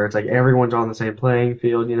intensity where it's like everyone's on the same playing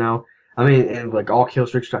field, I mean, and like all kill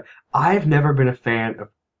streaks. I've never been a fan of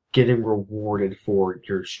getting rewarded for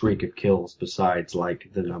your streak of kills besides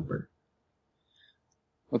like the number.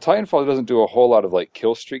 Well, Titanfall doesn't do a whole lot of like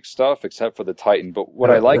kill streak stuff except for the Titan, but what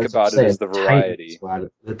I like about it is the variety.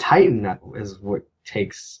 The Titan is what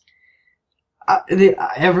takes...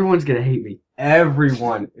 everyone's gonna hate me.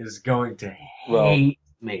 Everyone is going to hate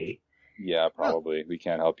me. Yeah, probably. We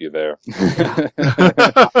can't help you there.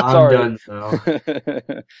 I'm done, so.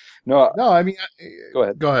 No, I mean... Go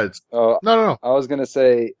ahead. Go ahead. No. I was going to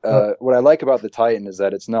say, what I like about the Titan is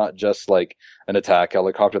that it's not just like an attack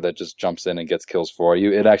helicopter that just jumps in and gets kills for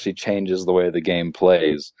you. It actually changes the way the game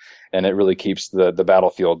plays, and it really keeps the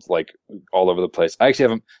battlefield like all over the place. I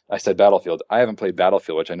said Battlefield. I haven't played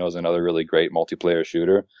Battlefield, which I know is another really great multiplayer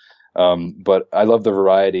shooter. But I love the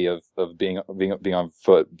variety of being on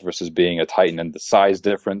foot versus being a Titan and the size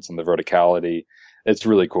difference and the verticality. It's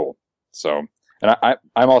really cool. So, and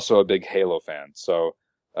I'm also a big Halo fan. So,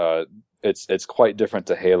 it's quite different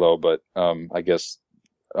to Halo, but, I guess,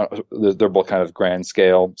 they're both kind of grand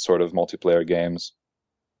scale sort of multiplayer games.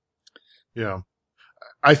 Yeah.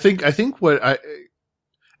 I think at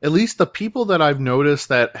least the people that I've noticed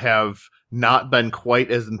that have not been quite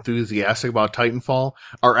as enthusiastic about Titanfall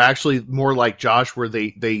are actually more like Josh, where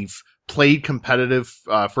they've played competitive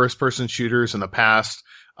first-person shooters in the past,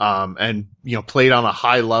 and played on a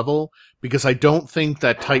high level. Because I don't think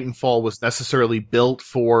that Titanfall was necessarily built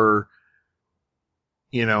for,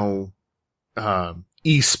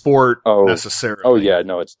 e-sport necessarily. Oh yeah,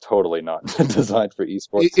 no, it's totally not designed for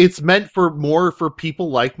esports. It's meant for more for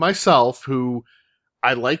people like myself who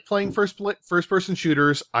I like playing first-person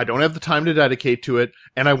shooters. I don't have the time to dedicate to it,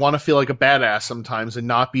 and I want to feel like a badass sometimes and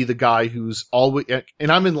not be the guy who's always.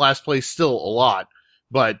 And I'm in last place still a lot,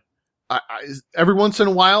 but every once in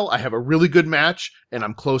a while I have a really good match and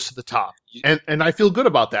I'm close to the top, and I feel good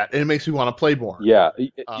about that, and it makes me want to play more. Yeah,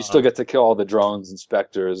 you still get to kill all the drones and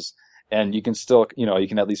specters, and you can still, you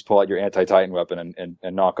can at least pull out your anti-Titan weapon and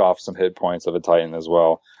knock off some hit points of a Titan as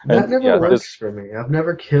well. That never works for me. I've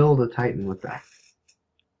never killed a Titan with that.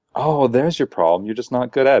 Oh, there's your problem. You're just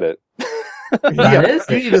not good at it. That is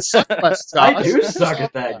you need to suck less, Josh. I do suck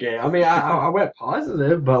at that game. I mean, I went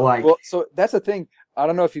positive, but like... Well, so that's the thing. I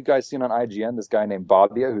don't know if you guys seen on IGN this guy named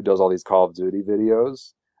Bobia who does all these Call of Duty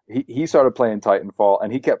videos. He started playing Titanfall,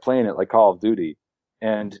 and he kept playing it like Call of Duty.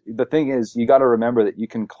 And the thing is, you got to remember that you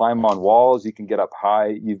can climb on walls, you can get up high,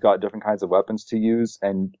 you've got different kinds of weapons to use,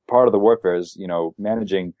 and part of the warfare is,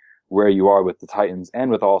 managing where you are with the Titans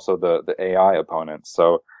and with also the AI opponents.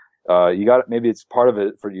 So maybe it's part of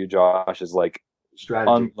it for you, Josh, is like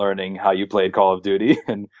strategy. Unlearning how you played Call of Duty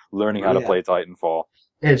and learning how to play Titanfall.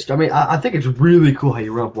 I think it's really cool how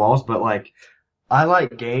you run up walls, but like, I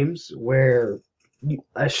like games where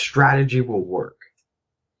a strategy will work.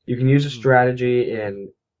 You can use a strategy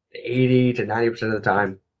in 80 to 90% of the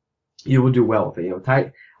time. You will do well with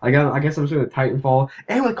it. I guess I'm saying with Titanfall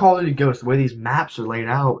and with Call of Duty Ghosts, the way these maps are laid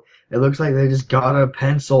out, it looks like they just got a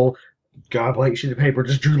pencil, got a blank sheet of paper,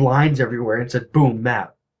 just drew lines everywhere and said, boom,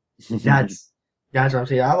 map. That's what I'm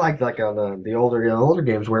saying. I like on the older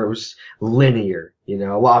games where it was linear,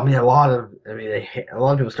 a lot of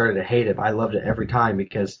people started to hate it, but I loved it every time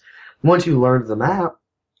because once you learned the map,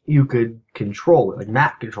 you could control it, like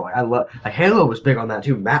map control. Halo was big on that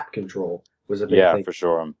too. Map control was a big thing. Yeah, for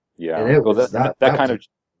sure. Yeah.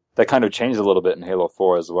 That kind of changed a little bit in Halo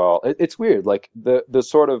 4 as well. It's weird. Like the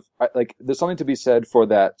sort of, like, there's something to be said for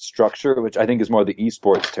that structure, which I think is more the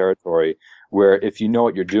esports territory, where if you know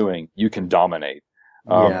what you're doing, you can dominate.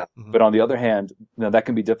 But on the other hand, that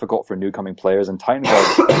can be difficult for newcoming players, and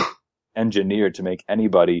Titanfall is engineered to make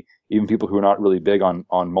anybody, even people who are not really big on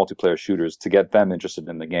multiplayer shooters, to get them interested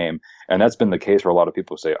in the game. And that's been the case for a lot of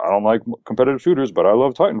people who say, I don't like competitive shooters, but I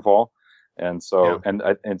love Titanfall. And so, and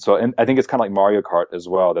I think it's kind of like Mario Kart as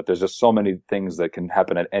well, that there's just so many things that can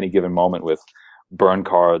happen at any given moment with burn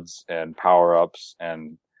cards and power-ups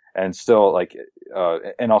and still like,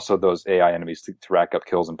 and also those AI enemies to rack up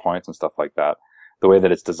kills and points and stuff like that. The way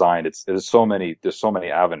that it's designed, there's so many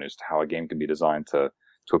avenues to how a game can be designed to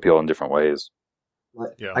appeal in different ways.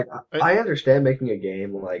 I understand making a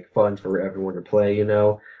game like fun for everyone to play,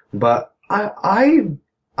 but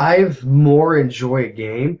I've more enjoy a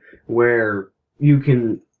game where you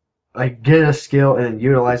can like get a skill and then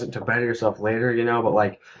utilize it to better yourself later, but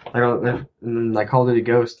like Call of Duty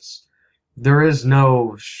Ghosts, there is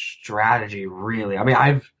no strategy really. I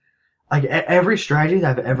mean, every strategy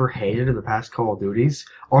that I've ever hated in the past Call of Duties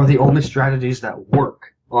are the only strategies that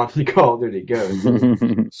work on the Call of Duty Ghosts.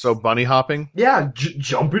 So bunny hopping? Yeah,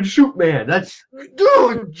 jump and shoot, man. Jump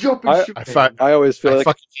and shoot, man. I always feel I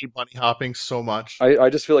fucking hate bunny hopping so much. I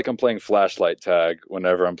just feel like I'm playing flashlight tag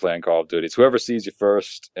whenever I'm playing Call of Duty. It's whoever sees you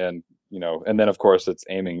first, and and then of course it's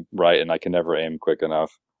aiming right, and I can never aim quick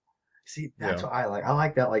enough. See, that's what I like. I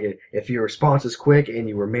like that. Like, if your response is quick and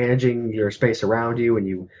you were managing your space around you, and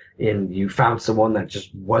you found someone that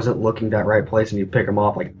just wasn't looking that right place, and you pick them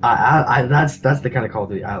off. Like, that's the kind of Call of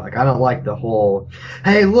Duty I like. I don't like the whole,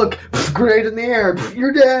 hey, look, grenade in the air,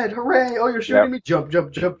 you're dead, hooray! Oh, you're shooting me, jump,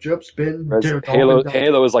 spin.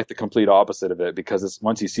 Halo is like the complete opposite of it, because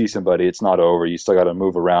once you see somebody, it's not over. You still got to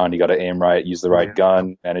move around. You got to aim right, use the right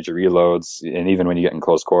gun, manage your reloads, and even when you get in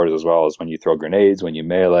close quarters as well as when you throw grenades, when you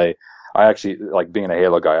melee. I actually like being a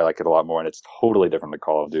Halo guy. I like it a lot more, and it's totally different than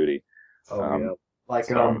Call of Duty. The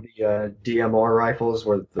DMR rifles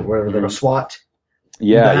where they're a SWAT.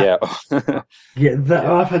 Yeah.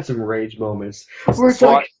 I've had some rage moments where it's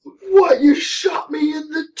like, what? You shot me in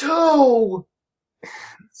the toe.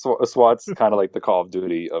 SWAT's kind of like the Call of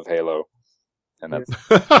Duty of Halo, and that's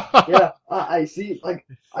I see. Like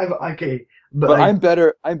but I'm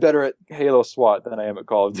better at Halo SWAT than I am at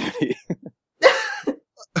Call of Duty.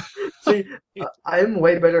 See, I'm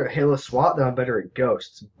way better at Halo SWAT than I'm better at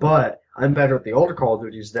Ghosts, but I'm better at the older Call of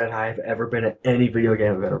Duties than I've ever been at any video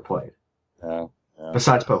game I've ever played. Yeah.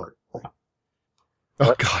 Besides poker.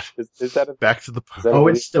 Oh God! Is that back to the?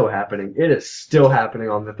 It's still happening. It is still happening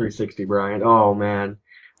on the 360, Brian. Oh man,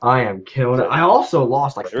 I am killing it. I also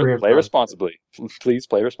lost like 300. Play responsibly, please.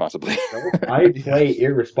 Play responsibly. I play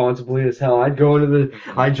irresponsibly as hell. I join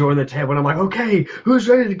the table and I'm like, okay, who's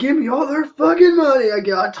ready to give me all their fucking money?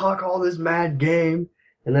 I talk all this mad game,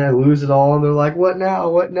 and then I lose it all, and they're like, what now?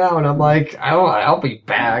 What now? And I'm like, I'll be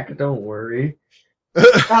back. Don't worry.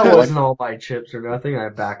 That wasn't all my chips or nothing. I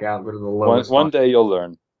back out and go to the lowest. One day you'll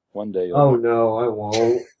learn. One day you'll learn. No, I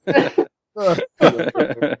won't.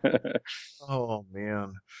 Oh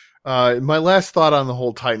man. My last thought on the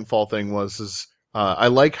whole Titanfall thing was I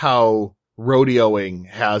like how rodeoing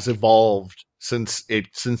has evolved since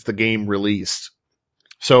the game released.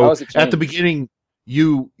 So at the beginning,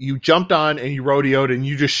 you jumped on and you rodeoed and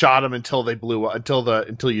you just shot them until they blew up,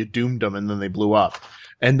 until you doomed them and then they blew up.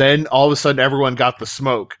 And then all of a sudden everyone got the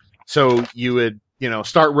smoke. So you would,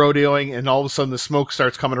 start rodeoing and all of a sudden the smoke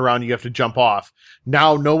starts coming around. You have to jump off.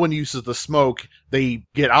 Now no one uses the smoke. They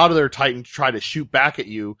get out of their Titan to try to shoot back at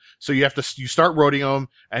you. So you start rodeoing them.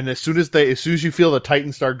 And as soon as you feel the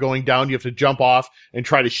Titan start going down, you have to jump off and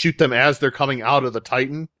try to shoot them as they're coming out of the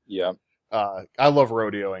Titan. Yeah. I love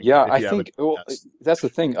rodeoing. Yeah, I think that's the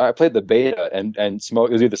thing. I played the beta and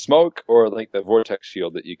smoke. It was either smoke or like the vortex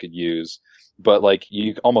shield that you could use. But like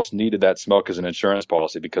you almost needed that smoke as an insurance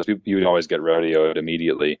policy because you would always get rodeoed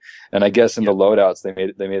immediately. And I guess in the loadouts they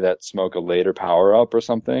made that smoke a later power up or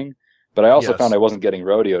something. But I also found I wasn't getting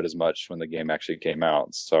rodeoed as much when the game actually came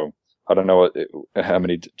out. So I don't know how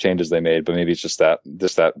many changes they made, but maybe it's just that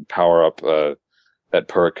power up that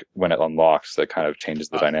perk when it unlocks that kind of changes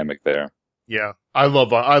the dynamic there. Yeah, I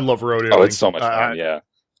love rodeoing. Oh, it's so much fun. Yeah,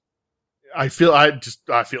 I feel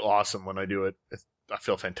awesome when I do it. I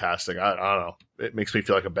feel fantastic. I don't know. It makes me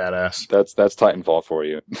feel like a badass. That's Titanfall for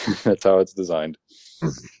you. That's how it's designed.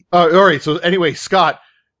 All right. So anyway, Scott,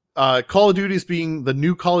 Call of Duty the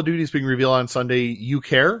new Call of Duty is being revealed on Sunday. You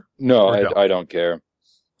care? No, I don't care.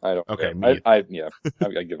 I don't. Okay, care.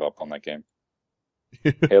 I give up on that game.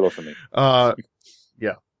 Halo for me.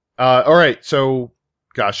 Yeah. All right. So,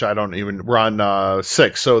 gosh, we're on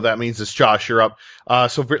 6. So that means it's Josh. You're up.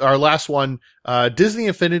 So for our last one, Disney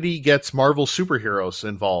Infinity gets Marvel superheroes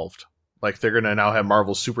involved. Like they're going to now have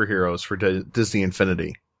Marvel superheroes for Disney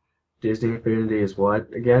Infinity. Disney Infinity is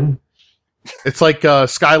what again? It's like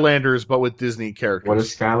Skylanders, but with Disney characters. What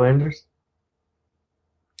is Skylanders?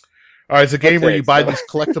 All right, it's a game where you buy these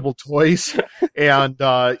collectible toys, and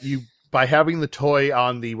by having the toy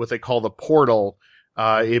on what they call the portal,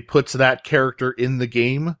 it puts that character in the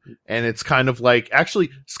game, and it's kind of like actually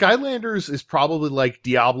Skylanders is probably like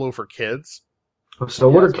Diablo for kids. So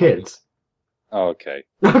what are kids? Oh, okay.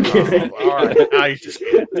 Okay. All right. I'm just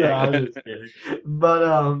kidding.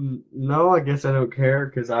 But no, I guess I don't care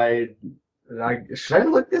because should I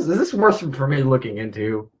look this? Is this worth for me looking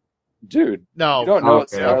into? Dude, no, you don't know what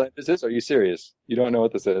Skylanders is? Are you serious? You don't know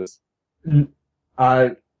what this is?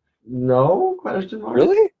 No question mark.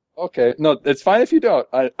 Really? Okay, no, it's fine if you don't.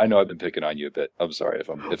 I know I've been picking on you a bit. I'm sorry if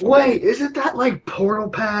I'm. Wait, isn't that like Portal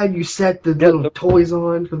Pad? You set the little toys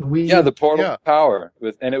on for the Wii. Yeah, the Portal Power,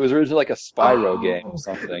 and it was originally like a Spyro game or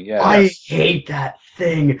something. Yeah, I hate that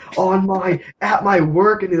thing at my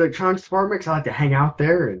work in the electronics department. 'Cause I like to hang out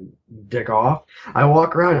there and dick off. I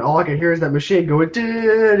walk around and all I can hear is that machine going.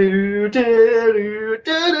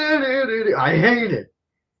 I hate it.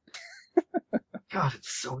 God,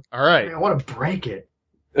 it's so. All right. I want to break it.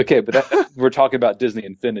 Okay, but we're talking about Disney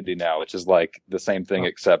Infinity now, which is like the same thing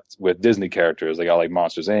except with Disney characters. They got like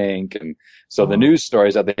Monsters Inc. And so the news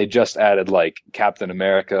stories that they just added like Captain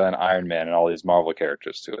America and Iron Man and all these Marvel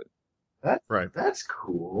characters to it. That's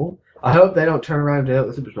cool. I hope they don't turn around and do it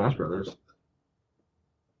with Super Smash Brothers.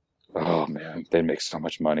 Oh man, they'd make so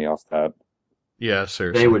much money off that. Yeah,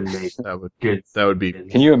 seriously. They would make that would be.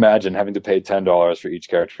 Can you imagine having to pay $10 for each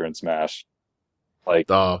character in Smash?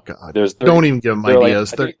 Like, oh god, don't even give them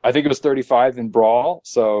ideas. Like, I think it was 35 in Brawl,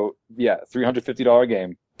 so yeah, $350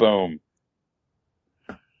 game, boom.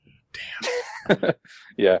 Damn.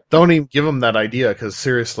 Yeah. Don't even give them that idea because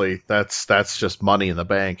seriously, that's just money in the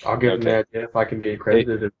bank. I'll give them that if I can get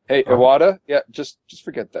credited. Hey, Iwata, yeah, just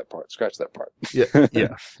forget that part. Scratch that part.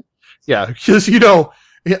 Yeah, because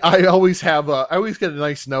I always get a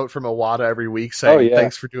nice note from Iwata every week saying,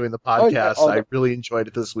 thanks for doing the podcast. I really enjoyed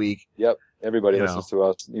it this week. Yep. Everybody listens to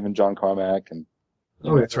us, even John Carmack and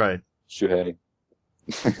that's right. Shuhei.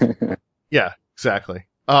 Yeah, exactly.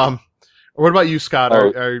 All What about you, Scott?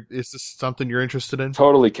 Oh, Is this something you're interested in?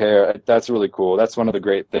 totally care. That's really cool. That's one of the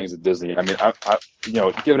great things at Disney. I mean,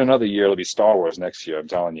 give it another year, it'll be Star Wars next year. I'm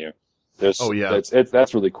telling you, Oh yeah,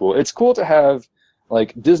 that's really cool. It's cool to have,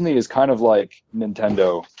 like, Disney is kind of like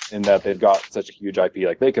Nintendo in that they've got such a huge IP.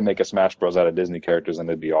 Like, they can make a Smash Bros out of Disney characters and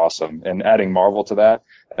it'd be awesome. And adding Marvel to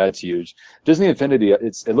that's huge. Disney Infinity,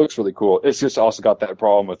 it looks really cool. It's just also got that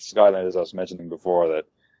problem with Skyland, as I was mentioning before, that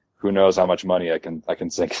who knows how much money I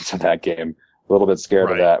can sink into that game. A little bit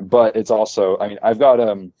scared of that, but it's also, I mean, I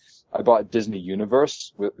bought Disney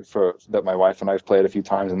Universe that my wife and I've played a few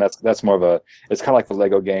times, and that's more of it's kind of like the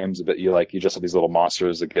Lego games, but you just have these little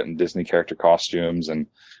monsters that get in Disney character costumes, and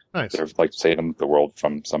nice. they're like saving the world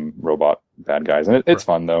from some robot bad guys, and it's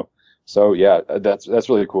fun though. So yeah, that's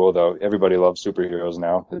really cool though. Everybody loves superheroes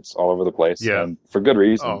now. It's all over the place, and for good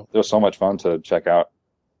reason. Oh. They're so much fun to check out.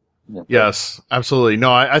 Yeah. Yes, absolutely.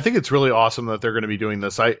 No, I think it's really awesome that they're going to be doing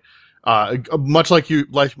this. Much like you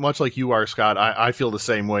are, Scott, I feel the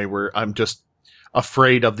same way, where I'm just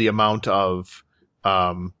afraid of the amount of,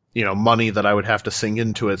 money that I would have to sink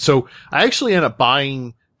into it. So I actually ended up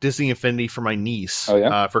buying Disney Infinity for my niece,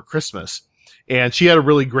 for Christmas. And she had a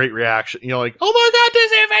really great reaction, like, "Oh my God,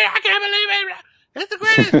 Disney Infinity, I can't believe it. It's the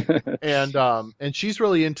greatest." and she's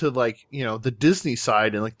really into, like, the Disney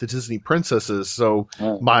side and like the Disney princesses. So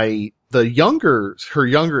her younger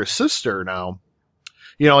sister now,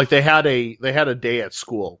 like they had a day at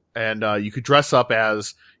school, and you could dress up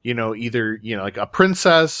as, either, like a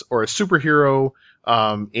princess or a superhero.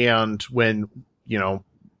 And when,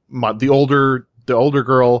 the older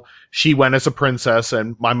girl, she went as a princess,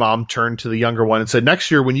 and my mom turned to the younger one and said,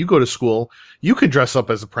 "Next year when you go to school, you can dress up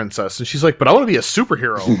as a princess." And she's like, "But I want to be a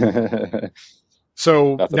superhero."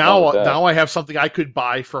 So now I have something I could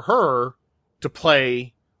buy for her to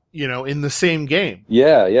play, in the same game.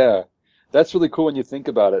 Yeah, yeah. That's really cool when you think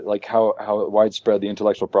about it, like how widespread the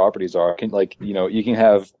intellectual properties are. You can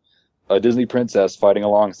have a Disney princess fighting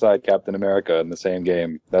alongside Captain America in the same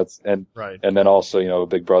game. And then also,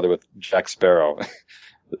 Big Brother with Jack Sparrow.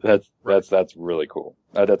 That's really cool.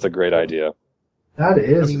 That's a great idea. That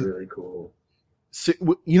is really cool. So,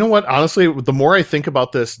 you know what? Honestly, the more I think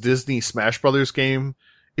about this Disney Smash Brothers game,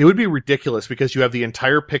 it would be ridiculous because you have the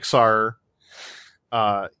entire Pixar.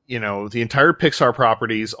 The entire Pixar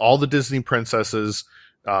properties, all the Disney princesses,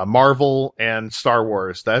 Marvel and Star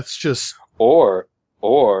Wars. That's just or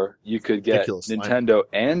you could get Nintendo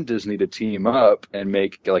and Disney to team up and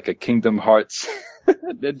make like a Kingdom Hearts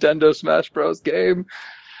Nintendo Smash Bros. Game.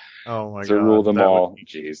 Oh my God! To rule them all.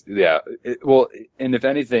 Jeez, yeah. And if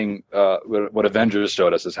anything, what Avengers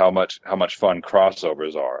showed us is how much fun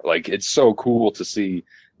crossovers are. Like, it's so cool to see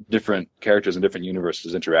different characters in different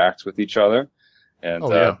universes interact with each other. And,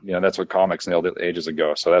 that's what comics nailed it ages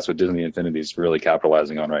ago. So that's what Disney Infinity is really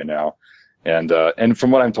capitalizing on right now. And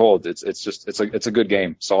from what I'm told, it's a good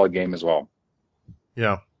game, solid game as well.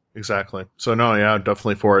 Yeah, exactly. So no, yeah,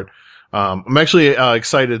 definitely for it. I'm actually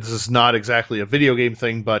excited. This is not exactly a video game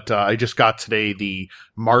thing, but I just got today the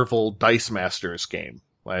Marvel Dice Masters game.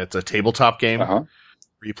 It's a tabletop game where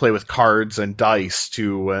you play with cards and dice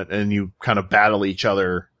and you kind of battle each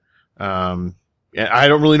other. And I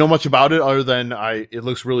don't really know much about it other than it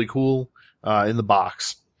looks really cool in the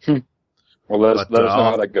box. Well, let us know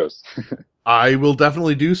how that goes. I will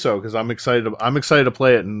definitely do so because I'm excited to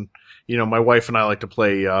play it, and my wife and I like to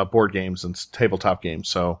play board games and tabletop games,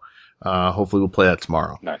 so hopefully we'll play that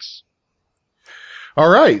tomorrow. Nice. All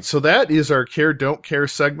right, so that is our Care Don't Care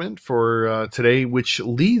segment for today, which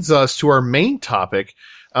leads us to our main topic.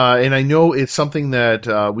 And I know it's something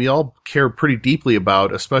that we all care pretty deeply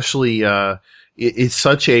about, especially it's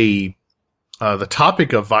such a the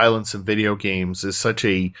topic of violence in video games is such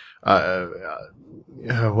a I'm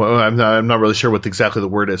not really sure what exactly the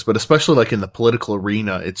word is, but especially like in the political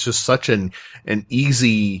arena, it's just such an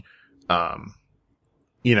easy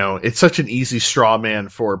it's such an easy straw man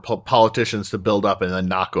for politicians to build up and then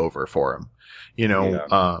knock over for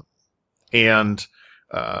them,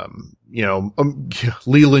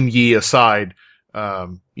 Leland Yee aside, there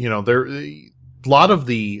a lot of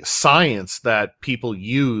the science that people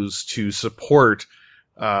use to support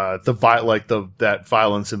that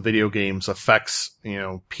violence in video games affects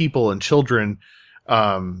people and children.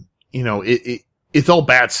 It's all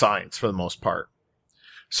bad science for the most part.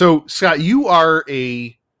 So, Scott, you are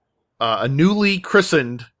a newly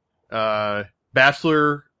christened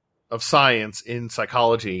Bachelor of Science in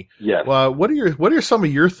Psychology. Yeah. What are some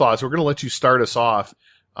of your thoughts? We're going to let you start us off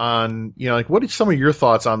on, like, what are some of your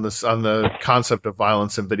thoughts on this, on the concept of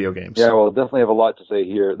violence in video games? Yeah, well, definitely have a lot to say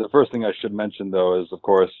here. The first thing I should mention, though, is, of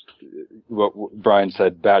course, what Brian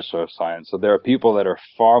said, Bachelor of Science. So there are people that are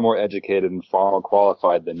far more educated and far more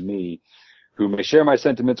qualified than me who may share my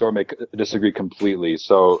sentiments or may disagree completely.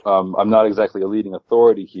 So I'm not exactly a leading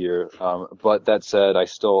authority here. But that said,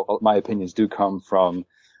 my opinions do come from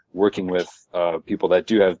working with people that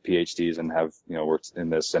do have PhDs and have worked in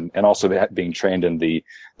this, and also being trained in the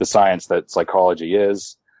science that psychology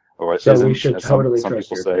is, or so isn't, we should as totally some trust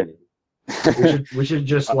people your say. opinion. We should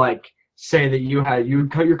just say that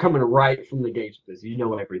you're coming right from the gates with this. You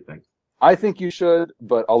know everything. I think you should,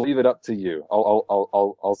 but I'll leave it up to you.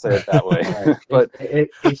 I'll say it that way. Right. But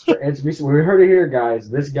we heard it here,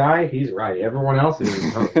 guys. This guy, he's right. Everyone else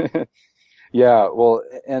is wrong. yeah, well,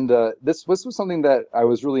 and this was something that I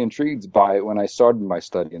was really intrigued by when I started my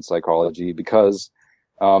study in psychology, because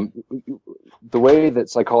the way that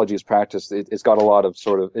psychology is practiced, it's got a lot of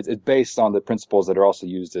it's based on the principles that are also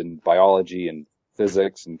used in biology and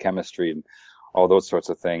physics and chemistry and all those sorts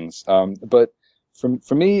of things. But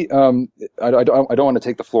for me, I don't want to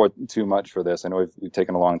take the floor too much for this. I know we've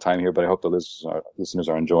taken a long time here, but I hope the listeners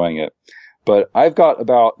are enjoying it. But I've got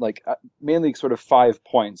about mainly sort of 5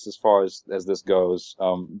 points as far as this goes,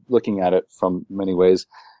 looking at it from many ways.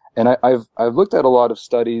 And I've looked at a lot of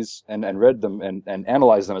studies and read them and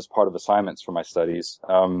analyzed them as part of assignments for my studies.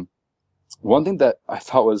 One thing that I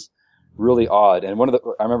thought was really odd, and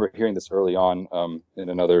I remember hearing this early on in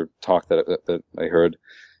another talk that I heard,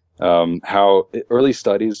 how early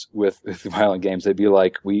studies with violent games, they'd be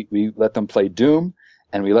like, we let them play Doom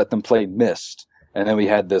and we let them play Myst, and then we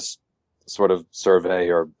had this sort of survey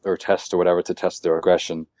or test or whatever to test their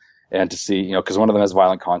aggression and to see, because one of them has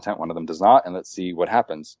violent content, one of them does not, and let's see what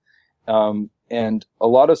happens. And a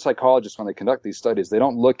lot of psychologists, when they conduct these studies, they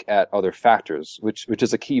don't look at other factors, which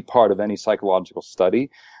is a key part of any psychological study,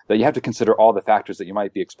 that you have to consider all the factors that you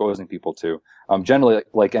might be exposing people to. Generally,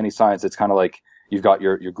 like any science, it's kind of like you've got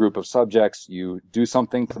your group of subjects, you do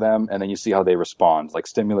something to them, and then you see how they respond, like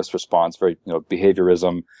stimulus response, very,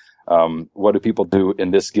 behaviorism. What do people do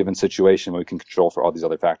in this given situation when we can control for all these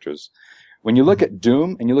other factors? When you look at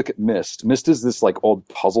Doom and you look at Myst is this old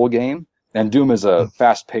puzzle game, and Doom is a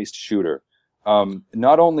fast-paced shooter.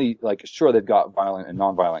 Not only sure, they've got violent and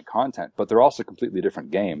non-violent content, but they're also completely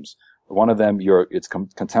different games. One of them, it's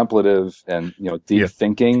contemplative and deep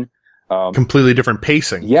thinking. Completely different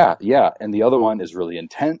pacing. Yeah. And the other one is really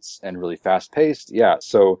intense and really fast-paced. Yeah.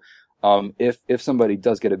 So if somebody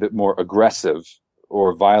does get a bit more aggressive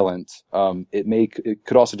or violent, it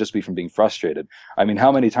could also just be from being frustrated. I mean,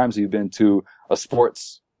 how many times have you been to a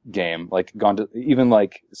sports game, gone to even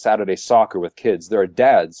Saturday soccer with kids? There are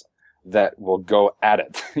dads that will go at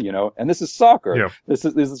it, and this is soccer. Yeah. This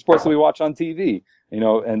is sports that we watch on TV,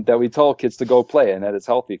 and that we tell kids to go play and that it's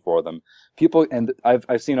healthy for them. And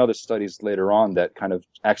I've seen other studies later on that kind of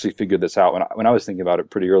actually figured this out. When I was thinking about it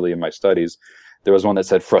pretty early in my studies, there was one that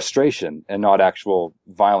said frustration and not actual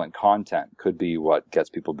violent content could be what gets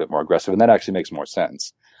people a bit more aggressive. And that actually makes more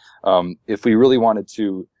sense. If we really wanted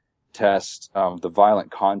to test the violent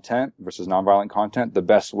content versus nonviolent content, the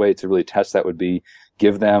best way to really test that would be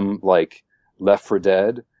give them Left 4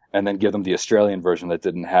 Dead, and then give them the Australian version that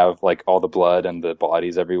didn't have all the blood and the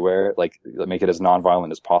bodies everywhere, make it as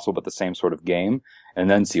nonviolent as possible, but the same sort of game, and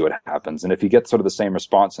then see what happens. And if you get sort of the same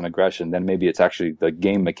response and aggression, then maybe it's actually the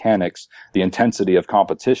game mechanics, the intensity of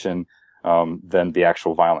competition, than the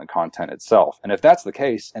actual violent content itself. And if that's the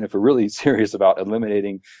case, and if we're really serious about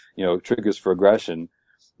eliminating, triggers for aggression,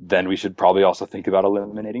 then we should probably also think about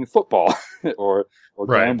eliminating football or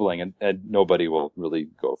gambling, and nobody will really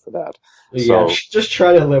go for that. Yeah, so, just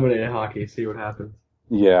try to eliminate hockey, see what happens.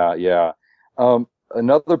 Yeah.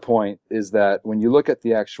 Another point is that when you look at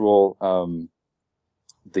the actual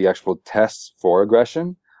tests for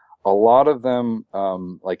aggression, a lot of them,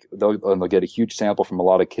 they'll get a huge sample from a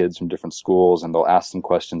lot of kids from different schools, and they'll ask them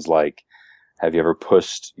questions like, have you ever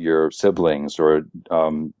pushed your siblings, or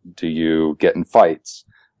do you get in fights?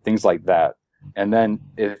 Things like that. And then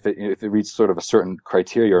if it reaches sort of a certain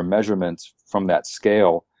criteria or measurement from that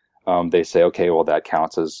scale, they say, okay, well, that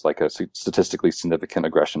counts as a statistically significant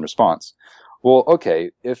aggression response. Well, okay,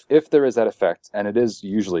 if there is that effect, and it is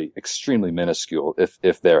usually extremely minuscule,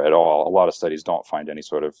 if there at all, a lot of studies don't find any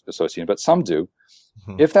sort of association, but some do.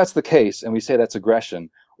 Mm-hmm. If that's the case, and we say that's aggression,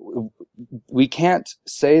 we can't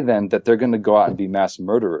say then that they're going to go out and be mass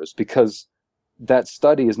murderers, because that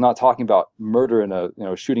study is not talking about murder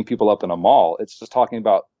in shooting people up in a mall. It's just talking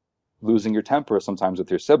about losing your temper sometimes with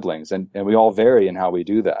your siblings, and we all vary in how we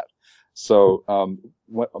do that. So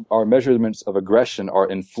our measurements of aggression are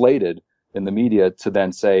inflated in the media to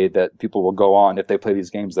then say that people will go on, if they play these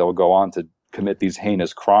games, they will go on to commit these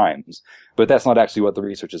heinous crimes. But that's not actually what the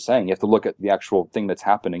research is saying. You have to look at the actual thing that's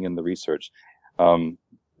happening in the research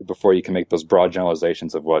before you can make those broad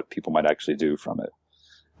generalizations of what people might actually do from it.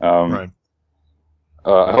 Right.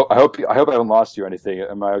 I hope I haven't lost you or anything.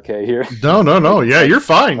 Am I okay here? No. Yeah, you're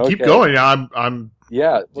fine. Okay. Keep going. I'm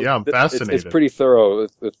fascinated. It's pretty thorough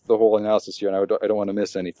with the whole analysis here, and I don't want to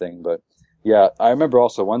miss anything. But yeah, I remember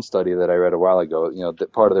also one study that I read a while ago.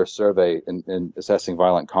 That part of their survey in assessing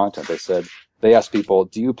violent content, they asked people,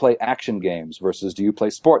 do you play action games versus do you play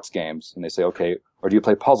sports games? And they say, okay, or do you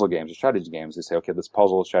play puzzle games or strategy games? They say, okay, this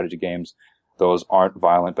puzzle strategy games, those aren't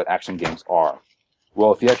violent, but action games are.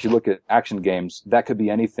 Well, if you actually look at action games, that could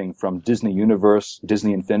be anything from Disney Universe,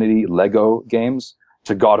 Disney Infinity, Lego games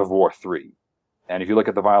to God of War 3. And if you look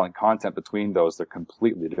at the violent content between those, they're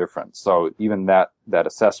completely different. So even that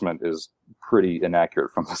assessment is pretty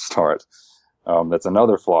inaccurate from the start. That's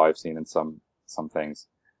another flaw I've seen in some things.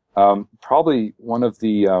 Probably one of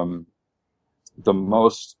the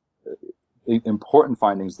most important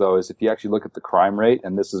findings, though, is if you actually look at the crime rate,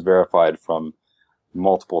 and this is verified from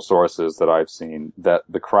multiple sources that I've seen, that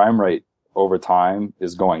the crime rate over time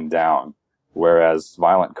is going down, whereas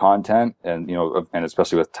violent content, and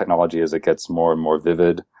especially with technology as it gets more and more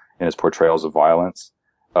vivid in its portrayals of violence,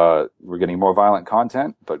 we're getting more violent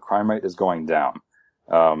content, but crime rate is going down.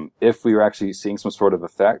 If we were actually seeing some sort of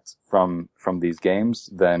effect from these games,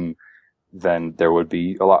 then there would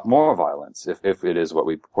be a lot more violence if it is what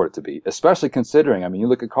we purport it to be. Especially considering, you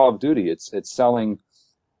look at Call of Duty, it's selling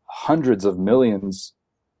hundreds of millions.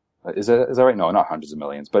 Is that right? No, not hundreds of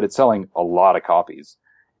millions, but it's selling a lot of copies.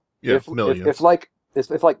 Yeah, millions. If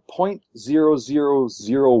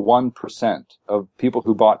 0.0001% of people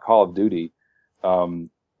who bought Call of Duty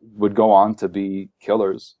would go on to be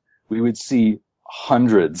killers, we would see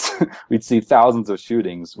hundreds, we'd see thousands of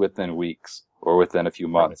shootings within weeks or within a few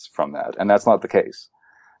months from that, and that's not the case.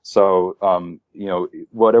 So,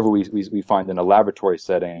 whatever we find in a laboratory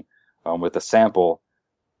setting with a sample,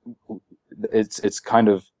 it's kind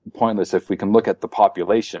of pointless if we can look at the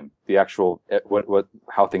population, the actual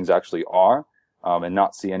how things actually are, and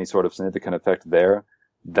not see any sort of significant effect there.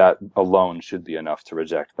 That alone should be enough to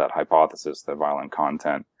reject that hypothesis that violent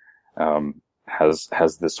content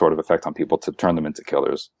has this sort of effect on people to turn them into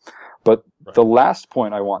killers. But the last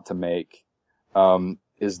point I want to make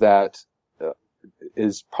is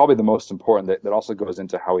probably the most important, that also goes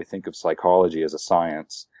into how we think of psychology as a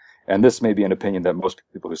science. And this may be an opinion that most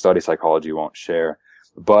people who study psychology won't share.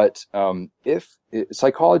 But if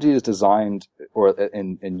psychology is designed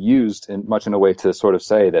and used much in a way to sort of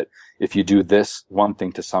say that if you do this one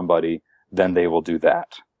thing to somebody, then they will do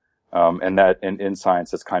that. And that in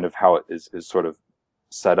science, that's kind of how it is sort of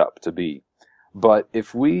set up to be. But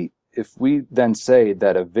if we then say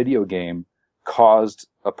that a video game caused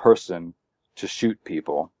a person to shoot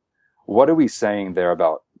people, what are we saying there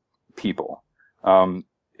about people?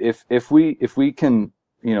 If we can,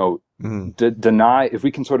 deny, if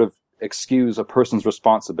we can sort of excuse a person's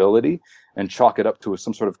responsibility and chalk it up to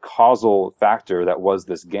some sort of causal factor that was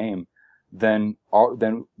this game, then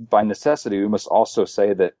by necessity we must also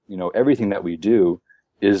say that everything that we do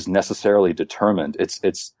is necessarily determined.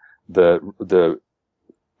 It's the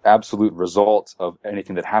absolute result of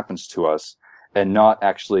anything that happens to us, and not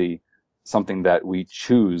actually something that we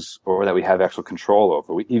choose or that we have actual control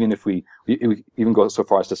over. We even go so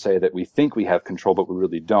far as to say that we think we have control, but we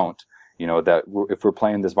really don't. That if we're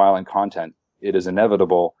playing this violent content, it is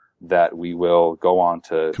inevitable that we will go on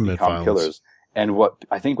to become killers. And what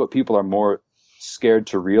people are more scared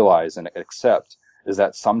to realize and accept is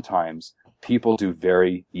that sometimes people do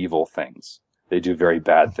very evil things. They do very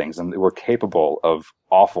bad things, and we're capable of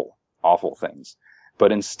awful, awful things.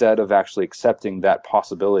 But instead of actually accepting that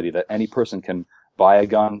possibility that any person can buy a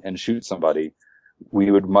gun and shoot somebody, we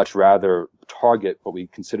would much rather target what we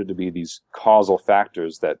consider to be these causal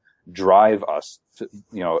factors that drive us to,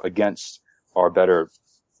 against our better,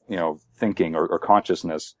 thinking or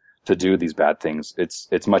consciousness to do these bad things.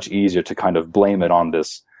 It's much easier to kind of blame it on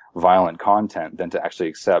this violent content than to actually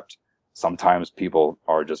accept sometimes people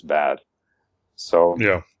are just bad. So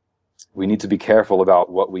yeah. We need to be careful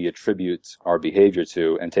about what we attribute our behavior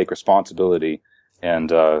to and take responsibility.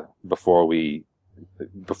 And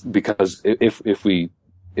because if we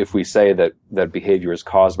say that behavior is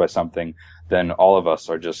caused by something, then all of us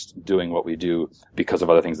are just doing what we do because of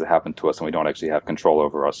other things that happen to us, and we don't actually have control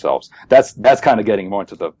over ourselves. That's kind of getting more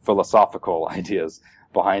into the philosophical ideas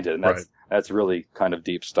behind it, and that's really kind of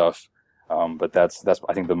deep stuff. But that's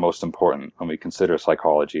I think the most important when we consider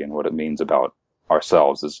psychology and what it means about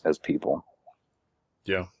ourselves as people.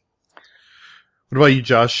 Yeah. What about you,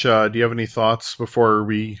 Josh? Do you have any thoughts before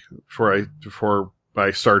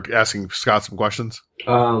I start asking Scott some questions?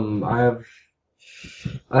 I've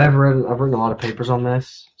written a lot of papers on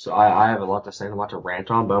this, so I have a lot to say and a lot to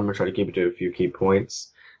rant on, but I'm gonna try to keep it to a few key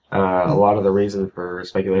points. A lot of the reason for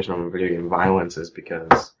speculation on video game violence is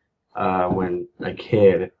because when a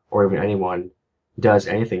kid or even anyone does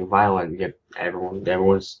anything violent,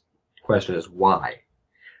 everyone's question is why?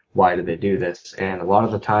 Why did they do this? And a lot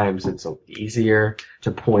of the times it's easier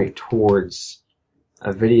to point towards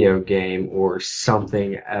a video game or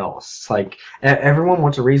something else. Like, everyone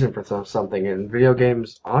wants a reason for something, and video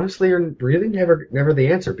games honestly are really never the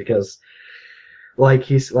answer, because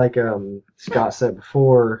Scott said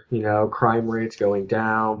before, crime rates going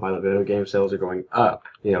down, violent video game sales are going up.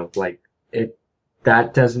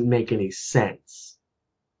 That doesn't make any sense.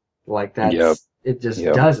 It just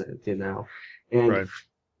doesn't, And right.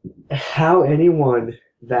 How anyone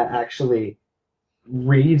that actually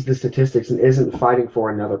reads the statistics and isn't fighting for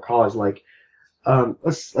another cause, let's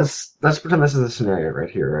pretend this is the scenario right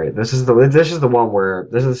here, right? This is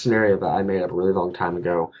the scenario that I made up a really long time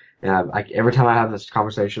ago, and every time I have this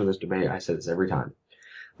conversation, this debate, I say this every time.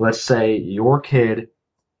 Let's say your kid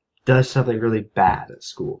does something really bad at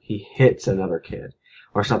school. He hits another kid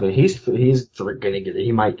or something.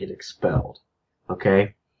 He might get expelled,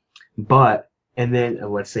 okay? And then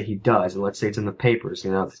let's say he does, and let's say it's in the papers,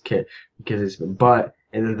 this kid, and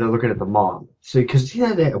then they're looking at the mom. So, because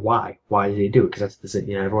why did he do it? Because that's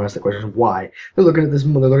everyone asks the question, why? They're looking at they're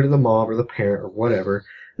looking at the mom or the parent or whatever.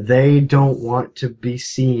 They don't want to be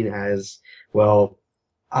seen as, well,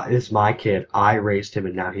 it's my kid, I raised him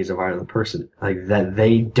and now he's a violent person. Like that,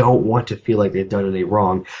 they don't want to feel like they've done anything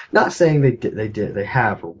wrong. Not saying they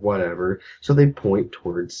have or whatever. So they point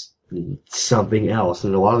towards something else.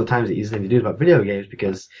 And a lot of the times the easy thing to do is about video games,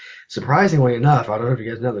 because surprisingly enough, I don't know if you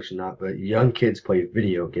guys know this or not, but young kids play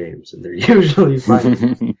video games and they're usually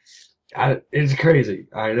fighting. It's crazy.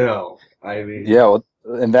 I know. I mean, yeah, well,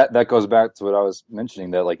 and that goes back to what I was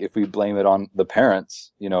mentioning, that if we blame it on the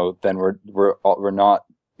parents, then we're not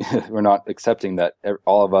we're not accepting that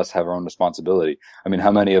all of us have our own responsibility. I mean,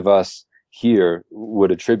 how many of us here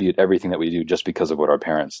would attribute everything that we do just because of what our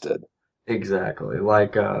parents did? Exactly.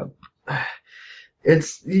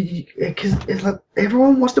 It's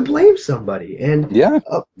everyone wants to blame somebody, and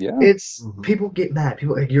it's people get mad.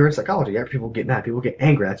 You're in psychology. People get mad. People get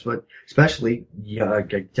angry. That's what, especially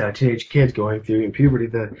teenage kids going through puberty.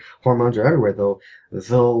 The hormones are everywhere.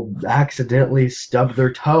 They'll accidentally stub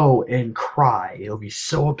their toe and cry. They'll be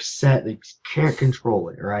so upset they can't control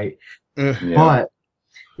it. Right? But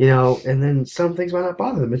and then some things might not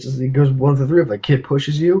bother them. It goes one through three. If a kid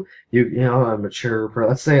pushes you, a mature,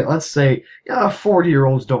 let's say,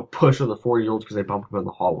 40-year-olds don't push other 40-year-olds because they bump them in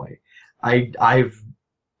the hallway. I've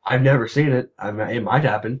never seen it. It might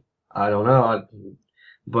happen. I don't know.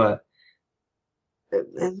 But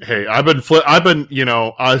hey, I've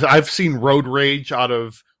seen road rage out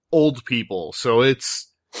of old people, so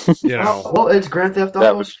it's, well, it's Grand Theft Auto.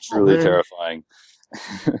 That was truly terrifying.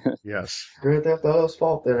 Yes. Grand Theft Auto's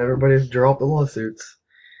fault, then everybody's dropped the lawsuits.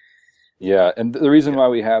 Yeah, and the reason why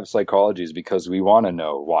we have psychology is because we want to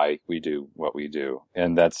know why we do what we do,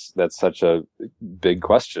 and that's such a big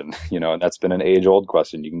question, and that's been an age-old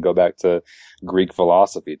question. You can go back to Greek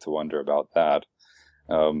philosophy to wonder about that.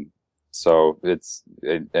 So we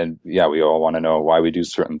all want to know why we do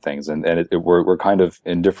certain things, and we're kind of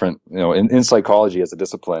in different, in psychology as a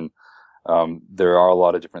discipline. There are a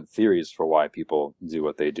lot of different theories for why people do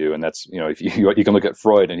what they do, and that's, if you can look at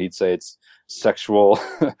Freud and he'd say it's sexual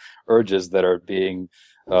urges that are being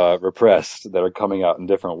repressed, that are coming out in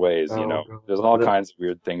different ways. There's all kinds of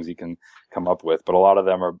weird things you can come up with, but a lot of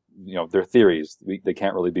them are, they're theories. They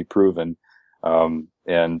can't really be proven, and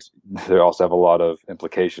they also have a lot of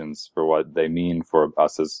implications for what they mean for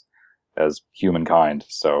us as humankind.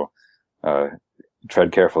 So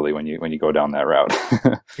tread carefully when you go down that route.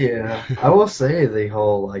 Yeah, I will say the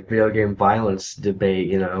whole video game violence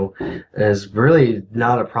debate, is really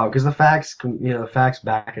not a problem, because the facts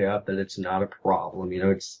back it up that it's not a problem.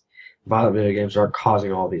 It's violent video games are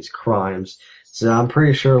causing all these crimes. So I'm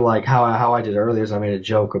pretty sure, how I did earlier, is I made a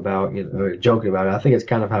joke about joking about it. I think it's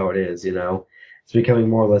kind of how it is. It's becoming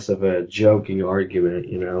more or less of a joking argument.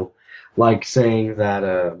 Like saying that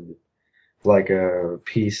a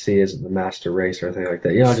PC isn't the master race or anything like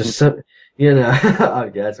that.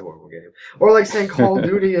 That's a horrible game. Or saying Call of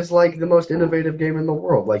Duty is the most innovative game in the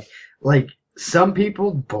world. Some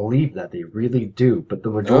people believe that, they really do, but the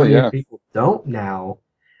majority of people don't now.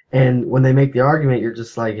 And when they make the argument, you're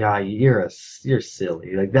just you're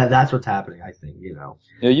silly. That's what's happening, I think,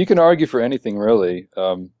 Yeah, you can argue for anything really.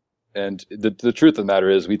 And the truth of the matter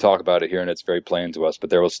is, we talk about it here and it's very plain to us, but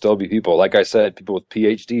there will still be people, like I said, people with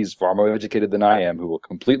PhDs, far more educated than I am, who will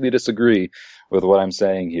completely disagree with what I'm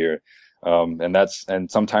saying here. And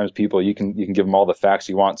sometimes people, you can give them all the facts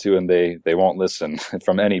you want to, and they won't listen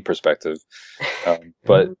from any perspective.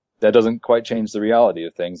 But that doesn't quite change the reality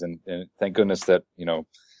of things. And thank goodness that,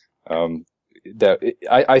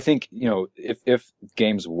 I think, if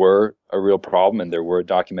games were a real problem and there were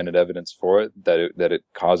documented evidence for it, that it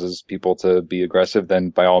causes people to be aggressive,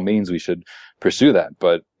 then by all means we should pursue that.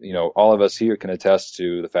 But, all of us here can attest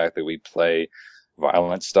to the fact that we play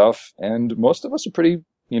violent stuff, and most of us are pretty,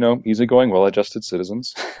 easygoing, well-adjusted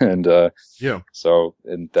citizens. And, so,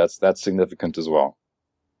 and that's significant as well.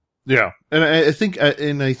 Yeah. And I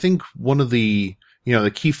think one of the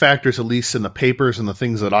key factors, at least in the papers and the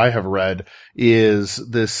things that I have read, is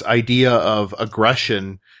this idea of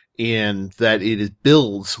aggression, and that it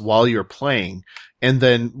builds while you're playing. And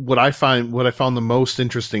then what I found the most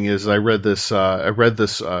interesting is I read this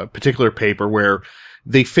particular paper where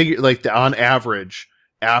they figure, like, on average,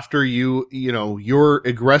 after your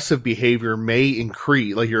aggressive behavior may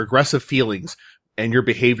increase, like your aggressive feelings and your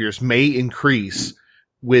behaviors may increase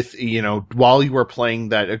with, while you are playing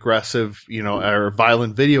that aggressive, or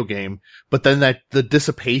violent video game, but then that the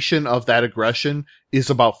dissipation of that aggression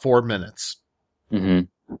is about 4 minutes. Mm-hmm.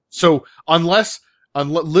 So unless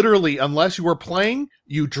you are playing,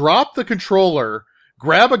 you drop the controller,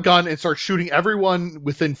 grab a gun, and start shooting everyone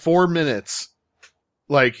within 4 minutes.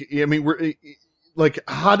 Like, I mean,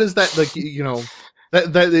 how does that,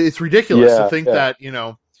 that it's ridiculous to think that,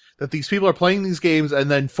 that these people are playing these games,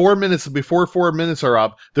 and then 4 minutes before 4 minutes are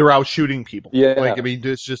up, they're out shooting people. Yeah. Like, I mean,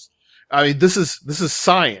 it's just, this is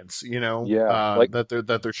science,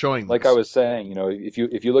 that they're showing. Like this. I was saying, if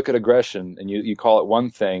you look at aggression and you call it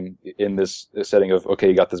one thing in this setting of, okay,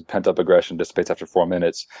 you got this pent up aggression dissipates after 4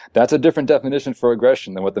 minutes, that's a different definition for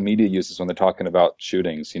aggression than what the media uses when they're talking about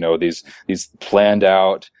shootings. These planned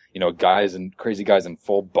out, crazy guys in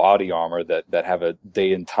full body armor that have a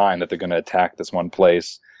day and time that they're going to attack this one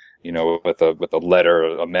place, with a letter,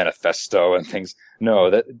 a manifesto and things.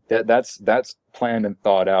 No, that's planned and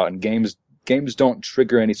thought out, and games don't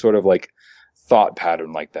trigger any sort of like thought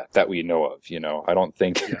pattern like that we know of. I don't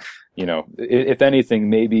think, if anything,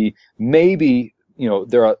 maybe,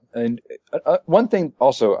 there are, and one thing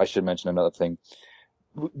also I should mention, another thing.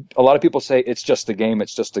 A lot of people say it's just a game,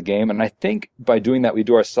 and I think by doing that we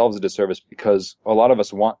do ourselves a disservice, because a lot of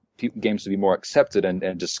us want games to be more accepted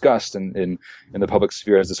and discussed in the public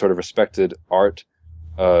sphere as a sort of respected art,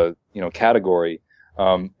 category.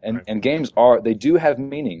 And games they do have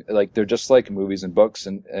meaning. Like, they're just like movies and books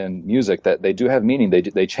and music, that they do have meaning.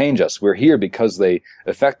 They change us. We're here because they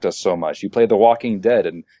affect us so much. You play The Walking Dead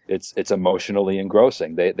and it's emotionally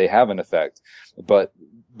engrossing. They have an effect, but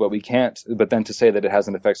we can't, but then to say that it has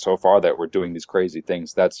an effect so far that we're doing these crazy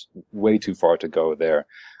things, that's way too far to go there.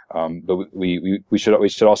 But we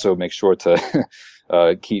should also make sure to,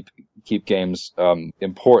 keep games,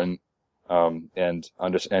 important, and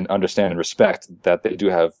understand and respect that they do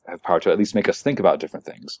have power to at least make us think about different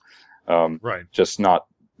things. Right. Just not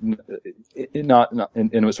in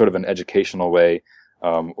a sort of an educational way,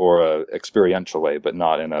 or a experiential way, but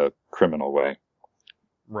not in a criminal way.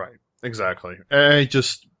 Right. Exactly. I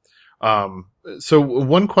just, so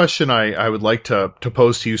one question I would like to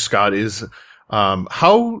pose to you, Scott, is,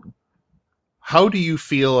 how do you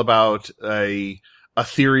feel about a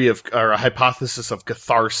theory of, or a hypothesis of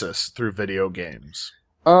catharsis through video games?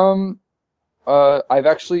 I've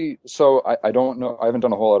actually, I don't know, I haven't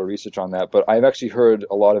done a whole lot of research on that, but I've actually heard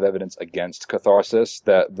a lot of evidence against catharsis,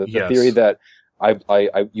 that the theory that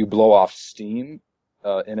you blow off steam,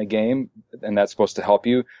 in a game, and that's supposed to help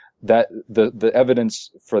you, that the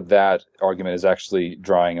evidence for that argument is actually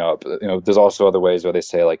drying up. There's also other ways where they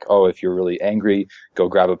say, like, oh, if you're really angry, go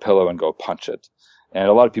grab a pillow and go punch it. And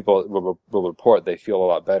a lot of people will report they feel a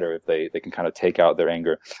lot better if they can kind of take out their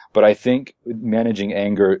anger. But I think managing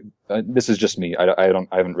anger, this is just me. I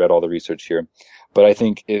haven't read all the research here, but I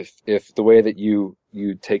think if the way that you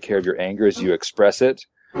take care of your anger is you express it,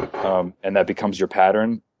 and that becomes your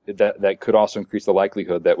pattern, that could also increase the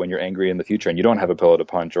likelihood that when you're angry in the future and you don't have a pillow to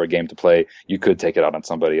punch or a game to play, you could take it out on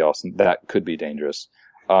somebody else, and that could be dangerous.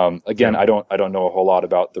 Again, I don't know a whole lot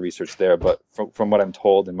about the research there, but from what I'm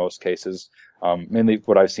told, in most cases, mainly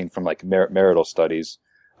what I've seen from like marital studies,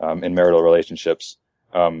 in marital relationships,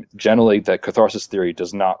 generally that catharsis theory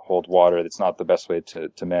does not hold water. It's not the best way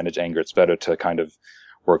to manage anger. It's better to kind of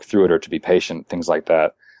work through it or to be patient, things like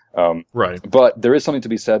that. Right. But there is something to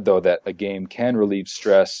be said, though, that a game can relieve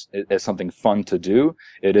stress as something fun to do.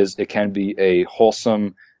 It can be a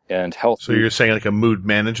wholesome and healthy. So you're saying like a mood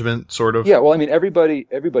management sort of? Yeah, well, I mean, everybody,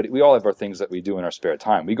 we all have our things that we do in our spare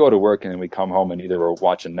time. We go to work and then we come home and either we're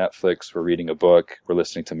watching Netflix, we're reading a book, we're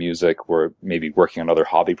listening to music, we're maybe working on other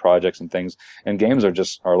hobby projects and things. And games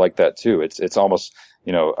are like that too. It's almost,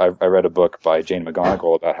 I read a book by Jane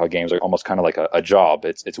McGonigal about how games are almost kind of like a job.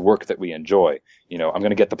 It's work that we enjoy. I'm going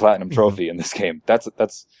to get the platinum trophy in this game.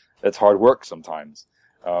 That's hard work sometimes.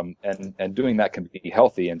 And doing that can be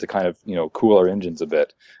healthy and to kind of, cool our engines a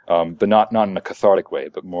bit. But not in a cathartic way,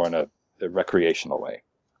 but more in a recreational way.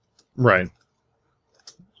 Right.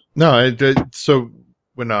 No, I did. So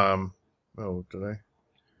when, did I?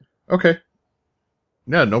 Okay.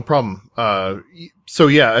 Yeah, no problem. So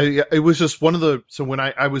yeah, it was just one of the, so when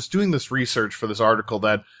I was doing this research for this article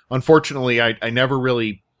that unfortunately I never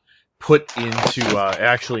really put into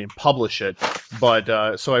actually and publish it,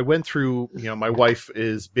 but so I went through. My wife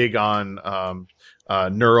is big on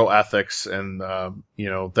neuroethics, and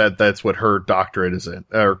that's what her doctorate is in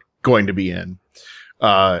or going to be in.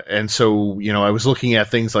 And so I was looking at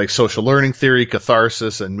things like social learning theory,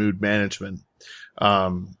 catharsis, and mood management.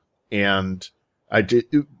 And I did.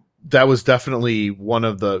 That was definitely one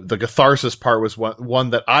of the catharsis part was one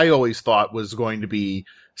that I always thought was going to be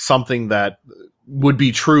something that would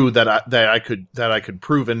be true that I could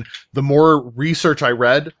prove. And the more research I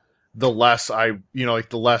read, the less I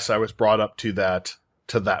was brought up to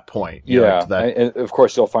that point. And of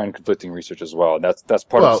course you'll find conflicting research as well. And that's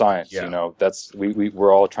part of science. Yeah. That's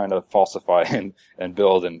we're all trying to falsify and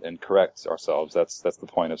build and correct ourselves. That's the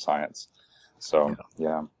point of science. So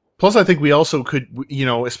yeah. Plus, I think we also could,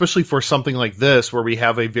 especially for something like this, where we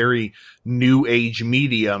have a very new age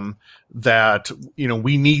medium, that,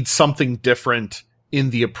 we need something different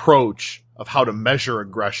in the approach of how to measure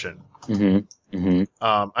aggression. Mm-hmm.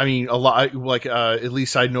 Mm-hmm. I mean, a lot, like, at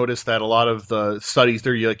least I noticed that a lot of the studies,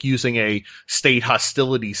 they're like using a state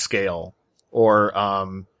hostility scale or,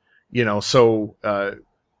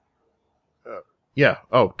 yeah.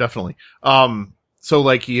 Oh, definitely. So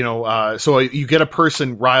like, so you get a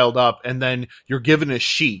person riled up and then you're given a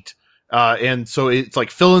sheet. And so it's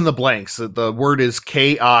like fill in the blanks. The word is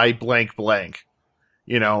K-I blank blank,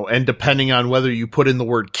 and depending on whether you put in the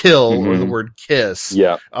word kill or the word kiss,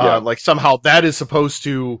 like somehow that is supposed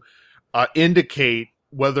to, indicate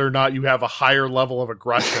whether or not you have a higher level of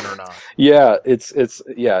aggression or not. Yeah,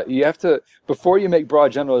 you have to, before you make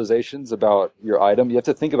broad generalizations about your item, you have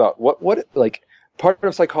to think about what like, part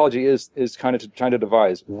of psychology is kind of trying to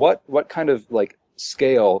devise what kind of like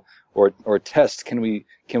scale or test can we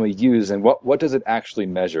use, and what does it actually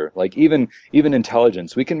measure? Like even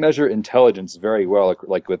intelligence, we can measure intelligence very well,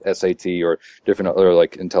 like with SAT or different other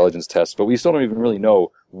like intelligence tests, but we still don't even really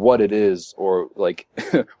know what it is or like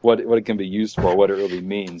what it can be used for, what it really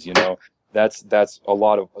means. That's a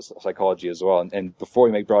lot of psychology as well. And before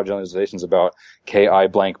we make broad generalizations about KI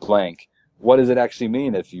blank blank, what does it actually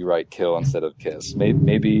mean if you write kill instead of kiss?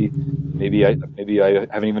 Maybe I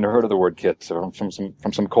haven't even heard of the word kiss from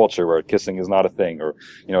some culture where kissing is not a thing, or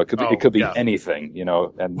it could be anything,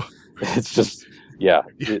 and it's just you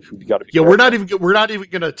got to be careful. We're not even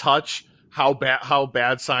going to touch how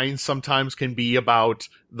bad science sometimes can be about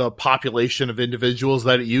the population of individuals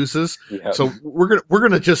that it uses. Yeah. So we're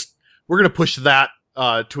gonna push that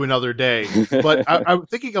to another day. But I'm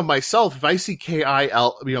thinking of myself, if I see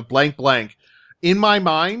KIL, blank blank, in my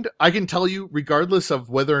mind, I can tell you, regardless of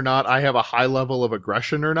whether or not I have a high level of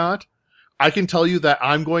aggression or not, I can tell you that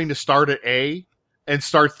I'm going to start at A and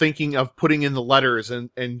start thinking of putting in the letters and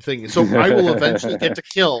thinking. So I will eventually get to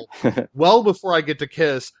kill well before I get to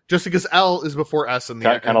kiss, just because L is before S in the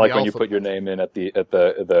kind of like when you put your name in at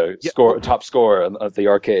the score, top score at the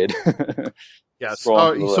arcade. Yes.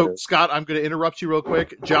 So, Scott, I'm going to interrupt you real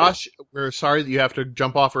quick. Josh, we're sorry that you have to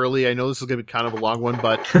jump off early. I know this is going to be kind of a long one,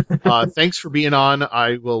 but thanks for being on.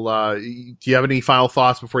 I will. Do you have any final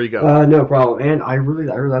thoughts before you go? No problem. And I really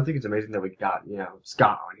think it's amazing that we got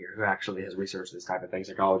Scott on here, who actually has researched this type of thing,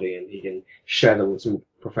 psychology, and he can shed some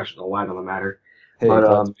professional light on the matter. Hey, glad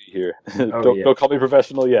to be here. Don't call me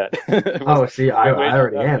professional yet. See, I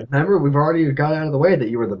already am. Remember, we've already got out of the way that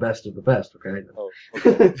you were the best of the best, okay? Oh,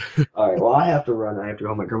 okay. All right, well, I have to run. I have to go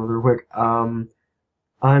home my girl real quick.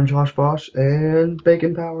 I'm Josh Bosch, and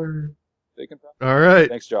Bacon Power. Bacon Power. All right.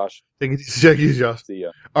 Thanks, Josh. Thank you, Josh. See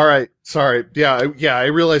ya. All right. Sorry. Yeah, I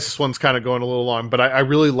realize this one's kind of going a little long, but I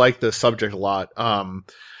really like this subject a lot. And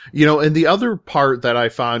the other part that I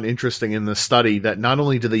found interesting in this study, that not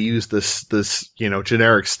only do they use this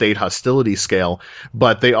generic state hostility scale,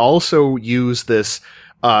 but they also use this,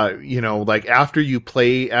 like after you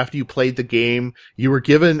played the game, you were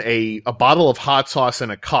given a bottle of hot sauce in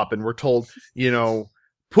a cup and we're told,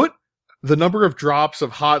 put the number of drops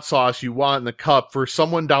of hot sauce you want in the cup for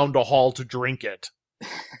someone down the hall to drink it.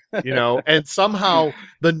 You know, and somehow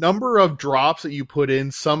the number of drops that you put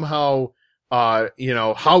in somehow, you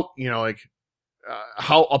know, how, you know, like,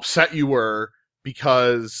 how upset you were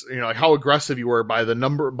because, you know, like how aggressive you were by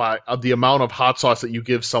the amount of hot sauce that you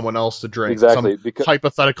give someone else to drink. Exactly. Some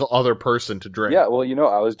hypothetical other person to drink. Yeah, well, you know,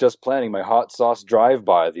 I was just planning my hot sauce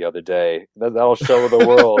drive-by the other day. That'll show the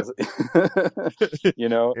world. You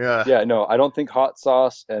know? Yeah. Yeah, no, I don't think hot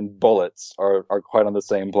sauce and bullets are quite on the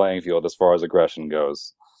same playing field as far as aggression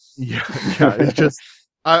goes. Yeah. It's just,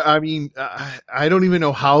 I mean, I don't even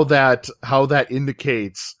know how that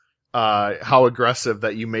indicates how aggressive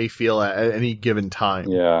that you may feel at any given time.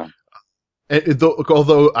 Yeah.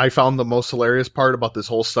 Although I found the most hilarious part about this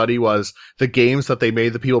whole study was the games that they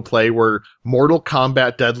made the people play were Mortal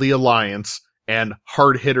Kombat Deadly Alliance and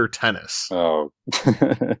Hard Hitter Tennis. Oh.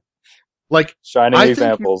 Like, shining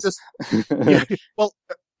examples. Yeah, well,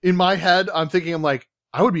 in my head, I'm like,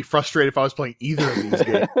 I would be frustrated if I was playing either of these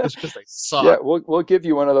games just because they suck. Yeah, we'll give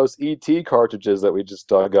you one of those ET cartridges that we just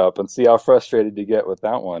dug up and see how frustrated you get with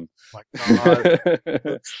that one. My God.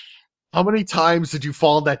 How many times did you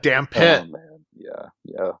fall in that damn pit? Oh, man.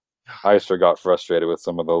 Yeah. I sure got frustrated with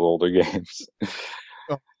some of those older games.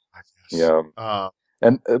 Oh, yeah.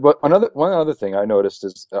 But one other thing I noticed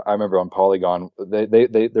is I remember on Polygon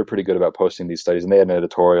they're pretty good about posting these studies, and they had an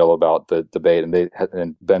editorial about the debate, and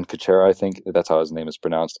Ben Kuchera, I think that's how his name is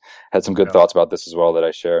pronounced, had some good thoughts about this as well that I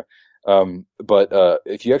share. But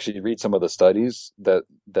if you actually read some of the studies that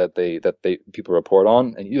people report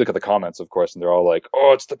on, and you look at the comments, of course, and they're all like,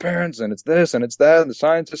 "Oh, it's the parents, and it's this, and it's that, and the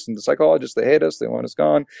scientists and the psychologists, they hate us, they want us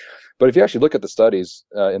gone." But if you actually look at the studies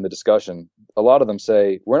in the discussion, a lot of them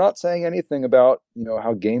say we're not saying anything about, you know,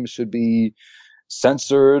 how games should be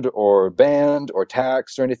censored or banned or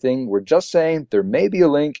taxed or anything. We're just saying there may be a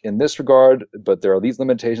link in this regard, but there are these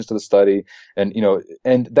limitations to the study, and you know,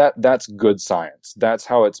 and that's good science. That's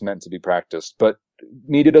how it's meant to be practiced. But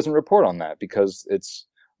media doesn't report on that because it's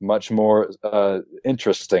much more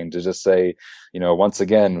interesting to just say, you know, once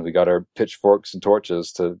again, we got our pitchforks and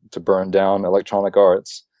torches to burn down Electronic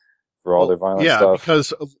Arts for all their violent stuff. Yeah,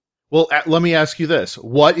 because. Well, let me ask you this.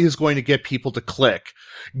 What is going to get people to click?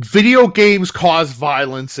 Video games cause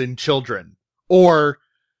violence in children. Or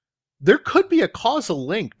there could be a causal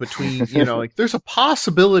link between, you know, like there's a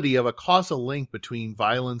possibility of a causal link between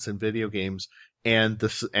violence in video games and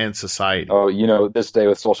society. Oh, you know, this day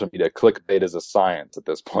with social media, clickbait is a science at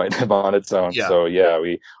this point on its own. Yeah. So yeah,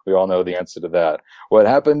 we all know the answer to that. What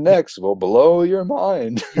happened next will blow your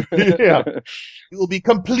mind. Yeah. You'll be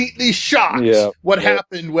completely shocked. Yeah. What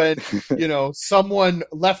happened when, you know, someone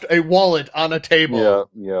left a wallet on a table.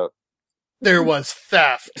 Yeah. There was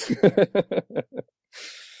theft.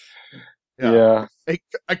 Yeah.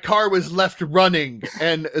 A car was left running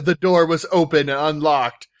and the door was open and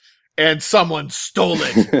unlocked and someone stole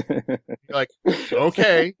it. You're like,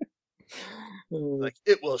 okay. Like,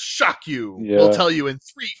 it will shock you. Yeah. We'll tell you in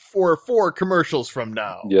 3-4 commercials from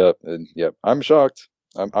now. Yep. I'm shocked.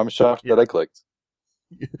 I'm shocked that I clicked.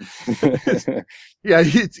 Yeah,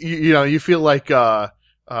 you know, you feel like Pepper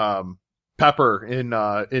in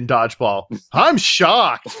Dodgeball. I'm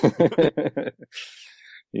shocked.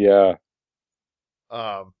 Yeah.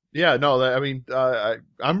 Yeah, no, I mean,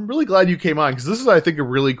 I'm really glad you came on because this is, I think, a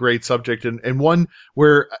really great subject and one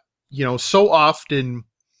where, you know, so often,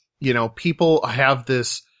 you know, people have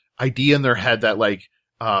this idea in their head that like,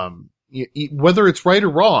 whether it's right or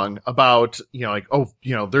wrong about, you know, like, oh,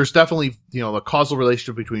 you know, there's definitely, you know, a causal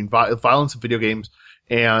relationship between violence in video games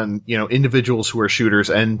and, you know, individuals who are shooters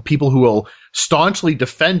and people who will staunchly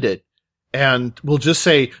defend it and will just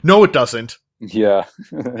say, no, it doesn't. Yeah.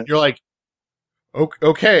 And you're like,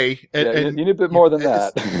 okay. And you need a bit more than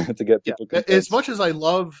that to get people convinced. As much as I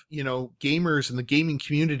love, you know, gamers and the gaming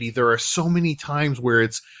community, there are so many times where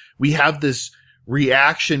we have this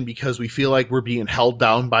reaction because we feel like we're being held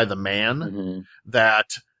down by the man that,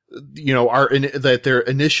 you know, that their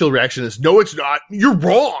initial reaction is, no, it's not, you're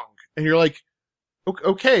wrong. And you're like,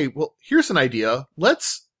 okay, well, here's an idea.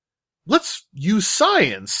 Let's use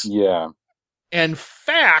science and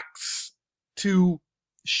facts to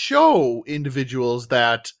show individuals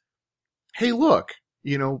that, hey, look,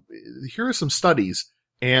 you know, here are some studies,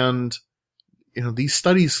 and, you know, these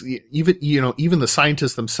studies, even the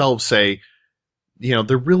scientists themselves say, you know,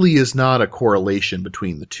 there really is not a correlation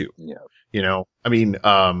between the two. Yeah. You know, I mean,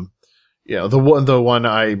 you know, the one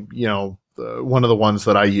I, you know, one of the ones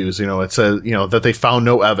that I use. It says that they found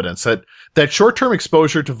no evidence that short-term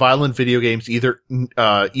exposure to violent video games either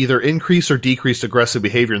increase or decreased aggressive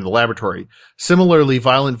behavior in the laboratory. Similarly,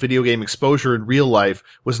 violent video game exposure in real life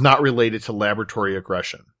was not related to laboratory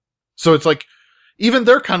aggression. So it's like, even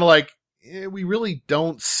they're kind of like, we really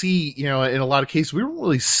don't see, in a lot of cases, we don't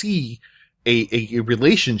really see a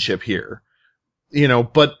relationship here,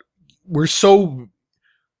 but we're so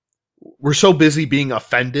busy being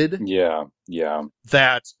offended. Yeah.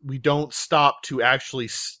 That we don't stop to actually,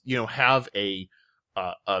 have a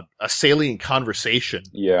salient conversation.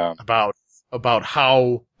 Yeah. About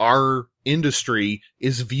how our industry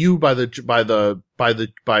is viewed by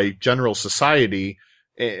general society,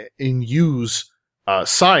 and use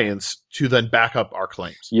science to then back up our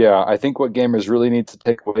claims. Yeah, I think what gamers really need to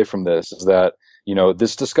take away from this is that,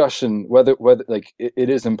 this discussion, whether like it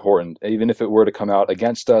is important, even if it were to come out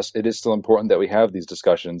against us, it is still important that we have these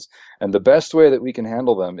discussions. And the best way that we can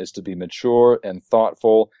handle them is to be mature and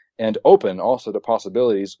thoughtful and open also to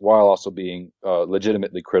possibilities, while also being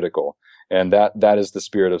legitimately critical. And that is the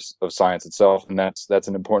spirit of science itself. And that's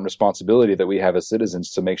an important responsibility that we have as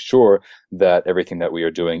citizens, to make sure that everything that we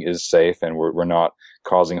are doing is safe and we're not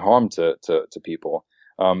causing harm to people.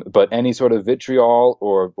 But any sort of vitriol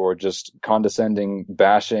or just condescending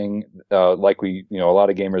bashing, like a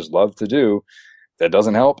lot of gamers love to do, that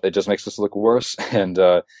doesn't help. It just makes us look worse. And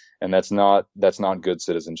that's not good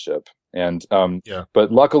citizenship. And,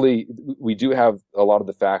 but luckily we do have a lot of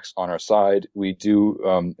the facts on our side. We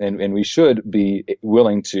do, and we should be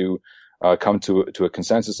willing to, come to a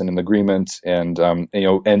consensus and an agreement. And, and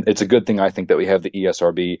it's a good thing, I think, that we have the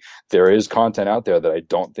ESRB. There is content out there that I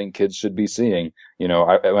don't think kids should be seeing.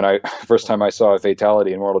 First time I saw a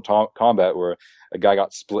fatality in Mortal Kombat where a guy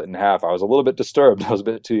got split in half, I was a little bit disturbed. I was a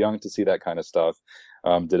bit too young to see that kind of stuff.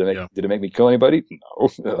 Did it make me kill anybody?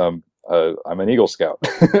 No. I'm an Eagle Scout.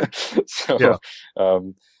 So,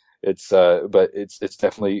 but it's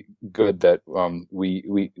definitely good that,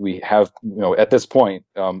 we have, at this point,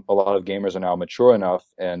 a lot of gamers are now mature enough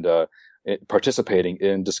and, participating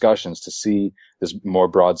in discussions to see this more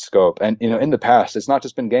broad scope. And, in the past, it's not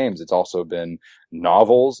just been games. It's also been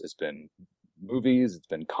novels. It's been movies. It's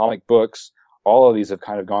been comic books. All of these have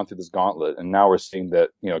kind of gone through this gauntlet, and now we're seeing that,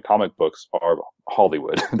 comic books are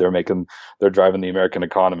Hollywood. They're driving the American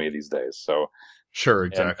economy these days. So sure,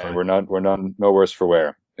 exactly. And we're none no worse for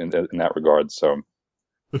wear in that regard. So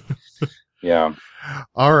yeah.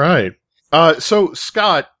 All right. So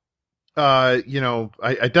Scott, I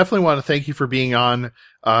definitely want to thank you for being on.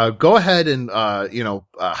 Go ahead and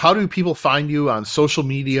how do people find you on social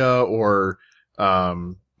media, or how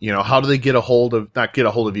do they not get a hold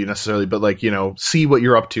of you necessarily, but see what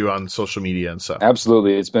you're up to on social media and stuff?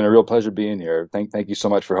 Absolutely. It's been a real pleasure being here. Thank you so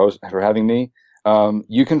much for having me.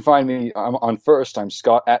 You can find me I'm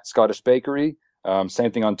Scott at ScottishBakery.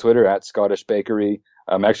 Same thing on Twitter at ScottishBakery.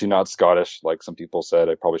 I'm actually not Scottish, like some people said.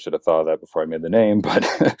 I probably should have thought of that before I made the name, but,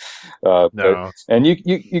 no. And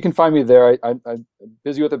you can find me there. I'm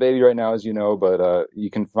busy with a baby right now, as you know, but, you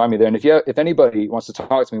can find me there. And if anybody wants to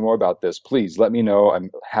talk to me more about this, please let me know. I'm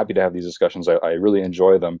happy to have these discussions. I really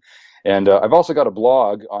enjoy them. And, I've also got a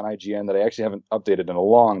blog on IGN that I actually haven't updated in a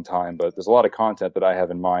long time, but there's a lot of content that I have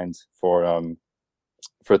in mind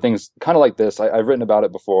for things kind of like this. I've written about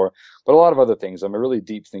it before, but a lot of other things. I'm a really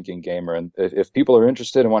deep thinking gamer. And if people are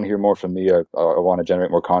interested and want to hear more from me, I want to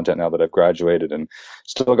generate more content now that I've graduated, and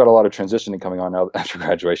still got a lot of transitioning coming on now after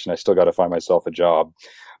graduation. I still got to find myself a job,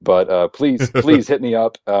 but, please hit me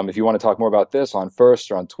up. If you want to talk more about this on First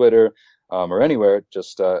or on Twitter, or anywhere,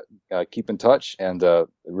 just, keep in touch, and,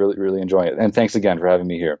 really, really enjoying it. And thanks again for having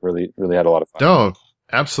me here. Really, really had a lot of fun. No.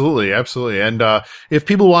 Absolutely. And if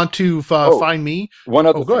people want to find me, one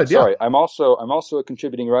other thing, good, sorry, I'm also a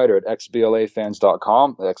contributing writer at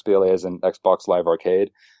xblafans.com. XBLA is an Xbox Live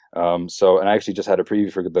Arcade. And I actually just had a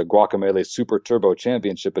preview for the Guacamelee Super Turbo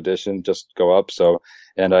Championship Edition just go up. So,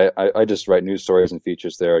 and I just write news stories and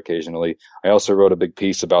features there occasionally. I also wrote a big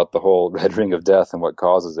piece about the whole red ring of death and what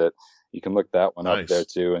causes it. You can look that one up there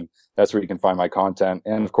too, and that's where you can find my content.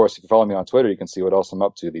 And of course, if you follow me on Twitter, you can see what else I'm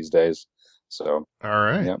up to these days. So, all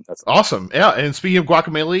right. Yeah, that's awesome. Yeah. And speaking of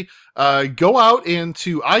Guacamelee, go out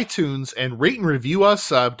into iTunes and rate and review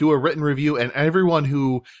us, do a written review, and everyone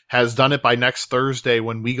who has done it by next Thursday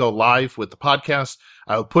when we go live with the podcast,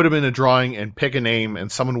 I'll put them in a drawing and pick a name,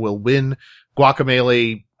 and someone will win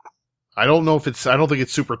Guacamelee I don't think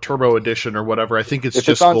it's Super Turbo Edition or whatever. I think it's If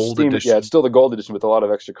just it's on Gold Steam, Edition. yeah, it's still the Gold Edition with a lot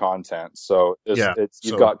of extra content. So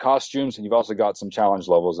you've got costumes and you've also got some challenge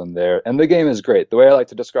levels in there. And the game is great. The way I like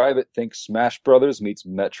to describe it, think Smash Brothers meets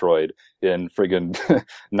Metroid in friggin'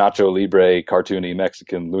 Nacho Libre, cartoony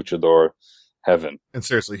Mexican luchador heaven. And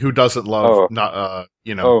seriously, who doesn't love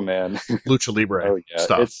Oh man, Lucha Libre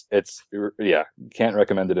stuff? It's can't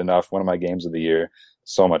recommend it enough. One of my games of the year.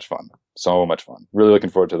 So much fun. Really looking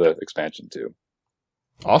forward to the expansion too.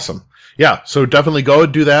 Awesome. Yeah, so definitely go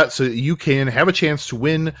and do that so you can have a chance to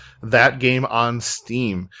win that game on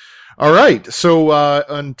Steam. All right. So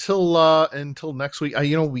until next week,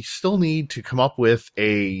 we still need to come up with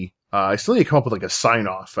like a sign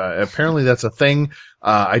off. Apparently that's a thing.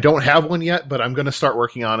 I don't have one yet, but I'm going to start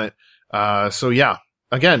working on it. So yeah.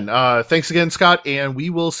 Again, thanks again, Scott, and we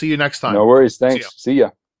will see you next time. No worries. Thanks. See ya.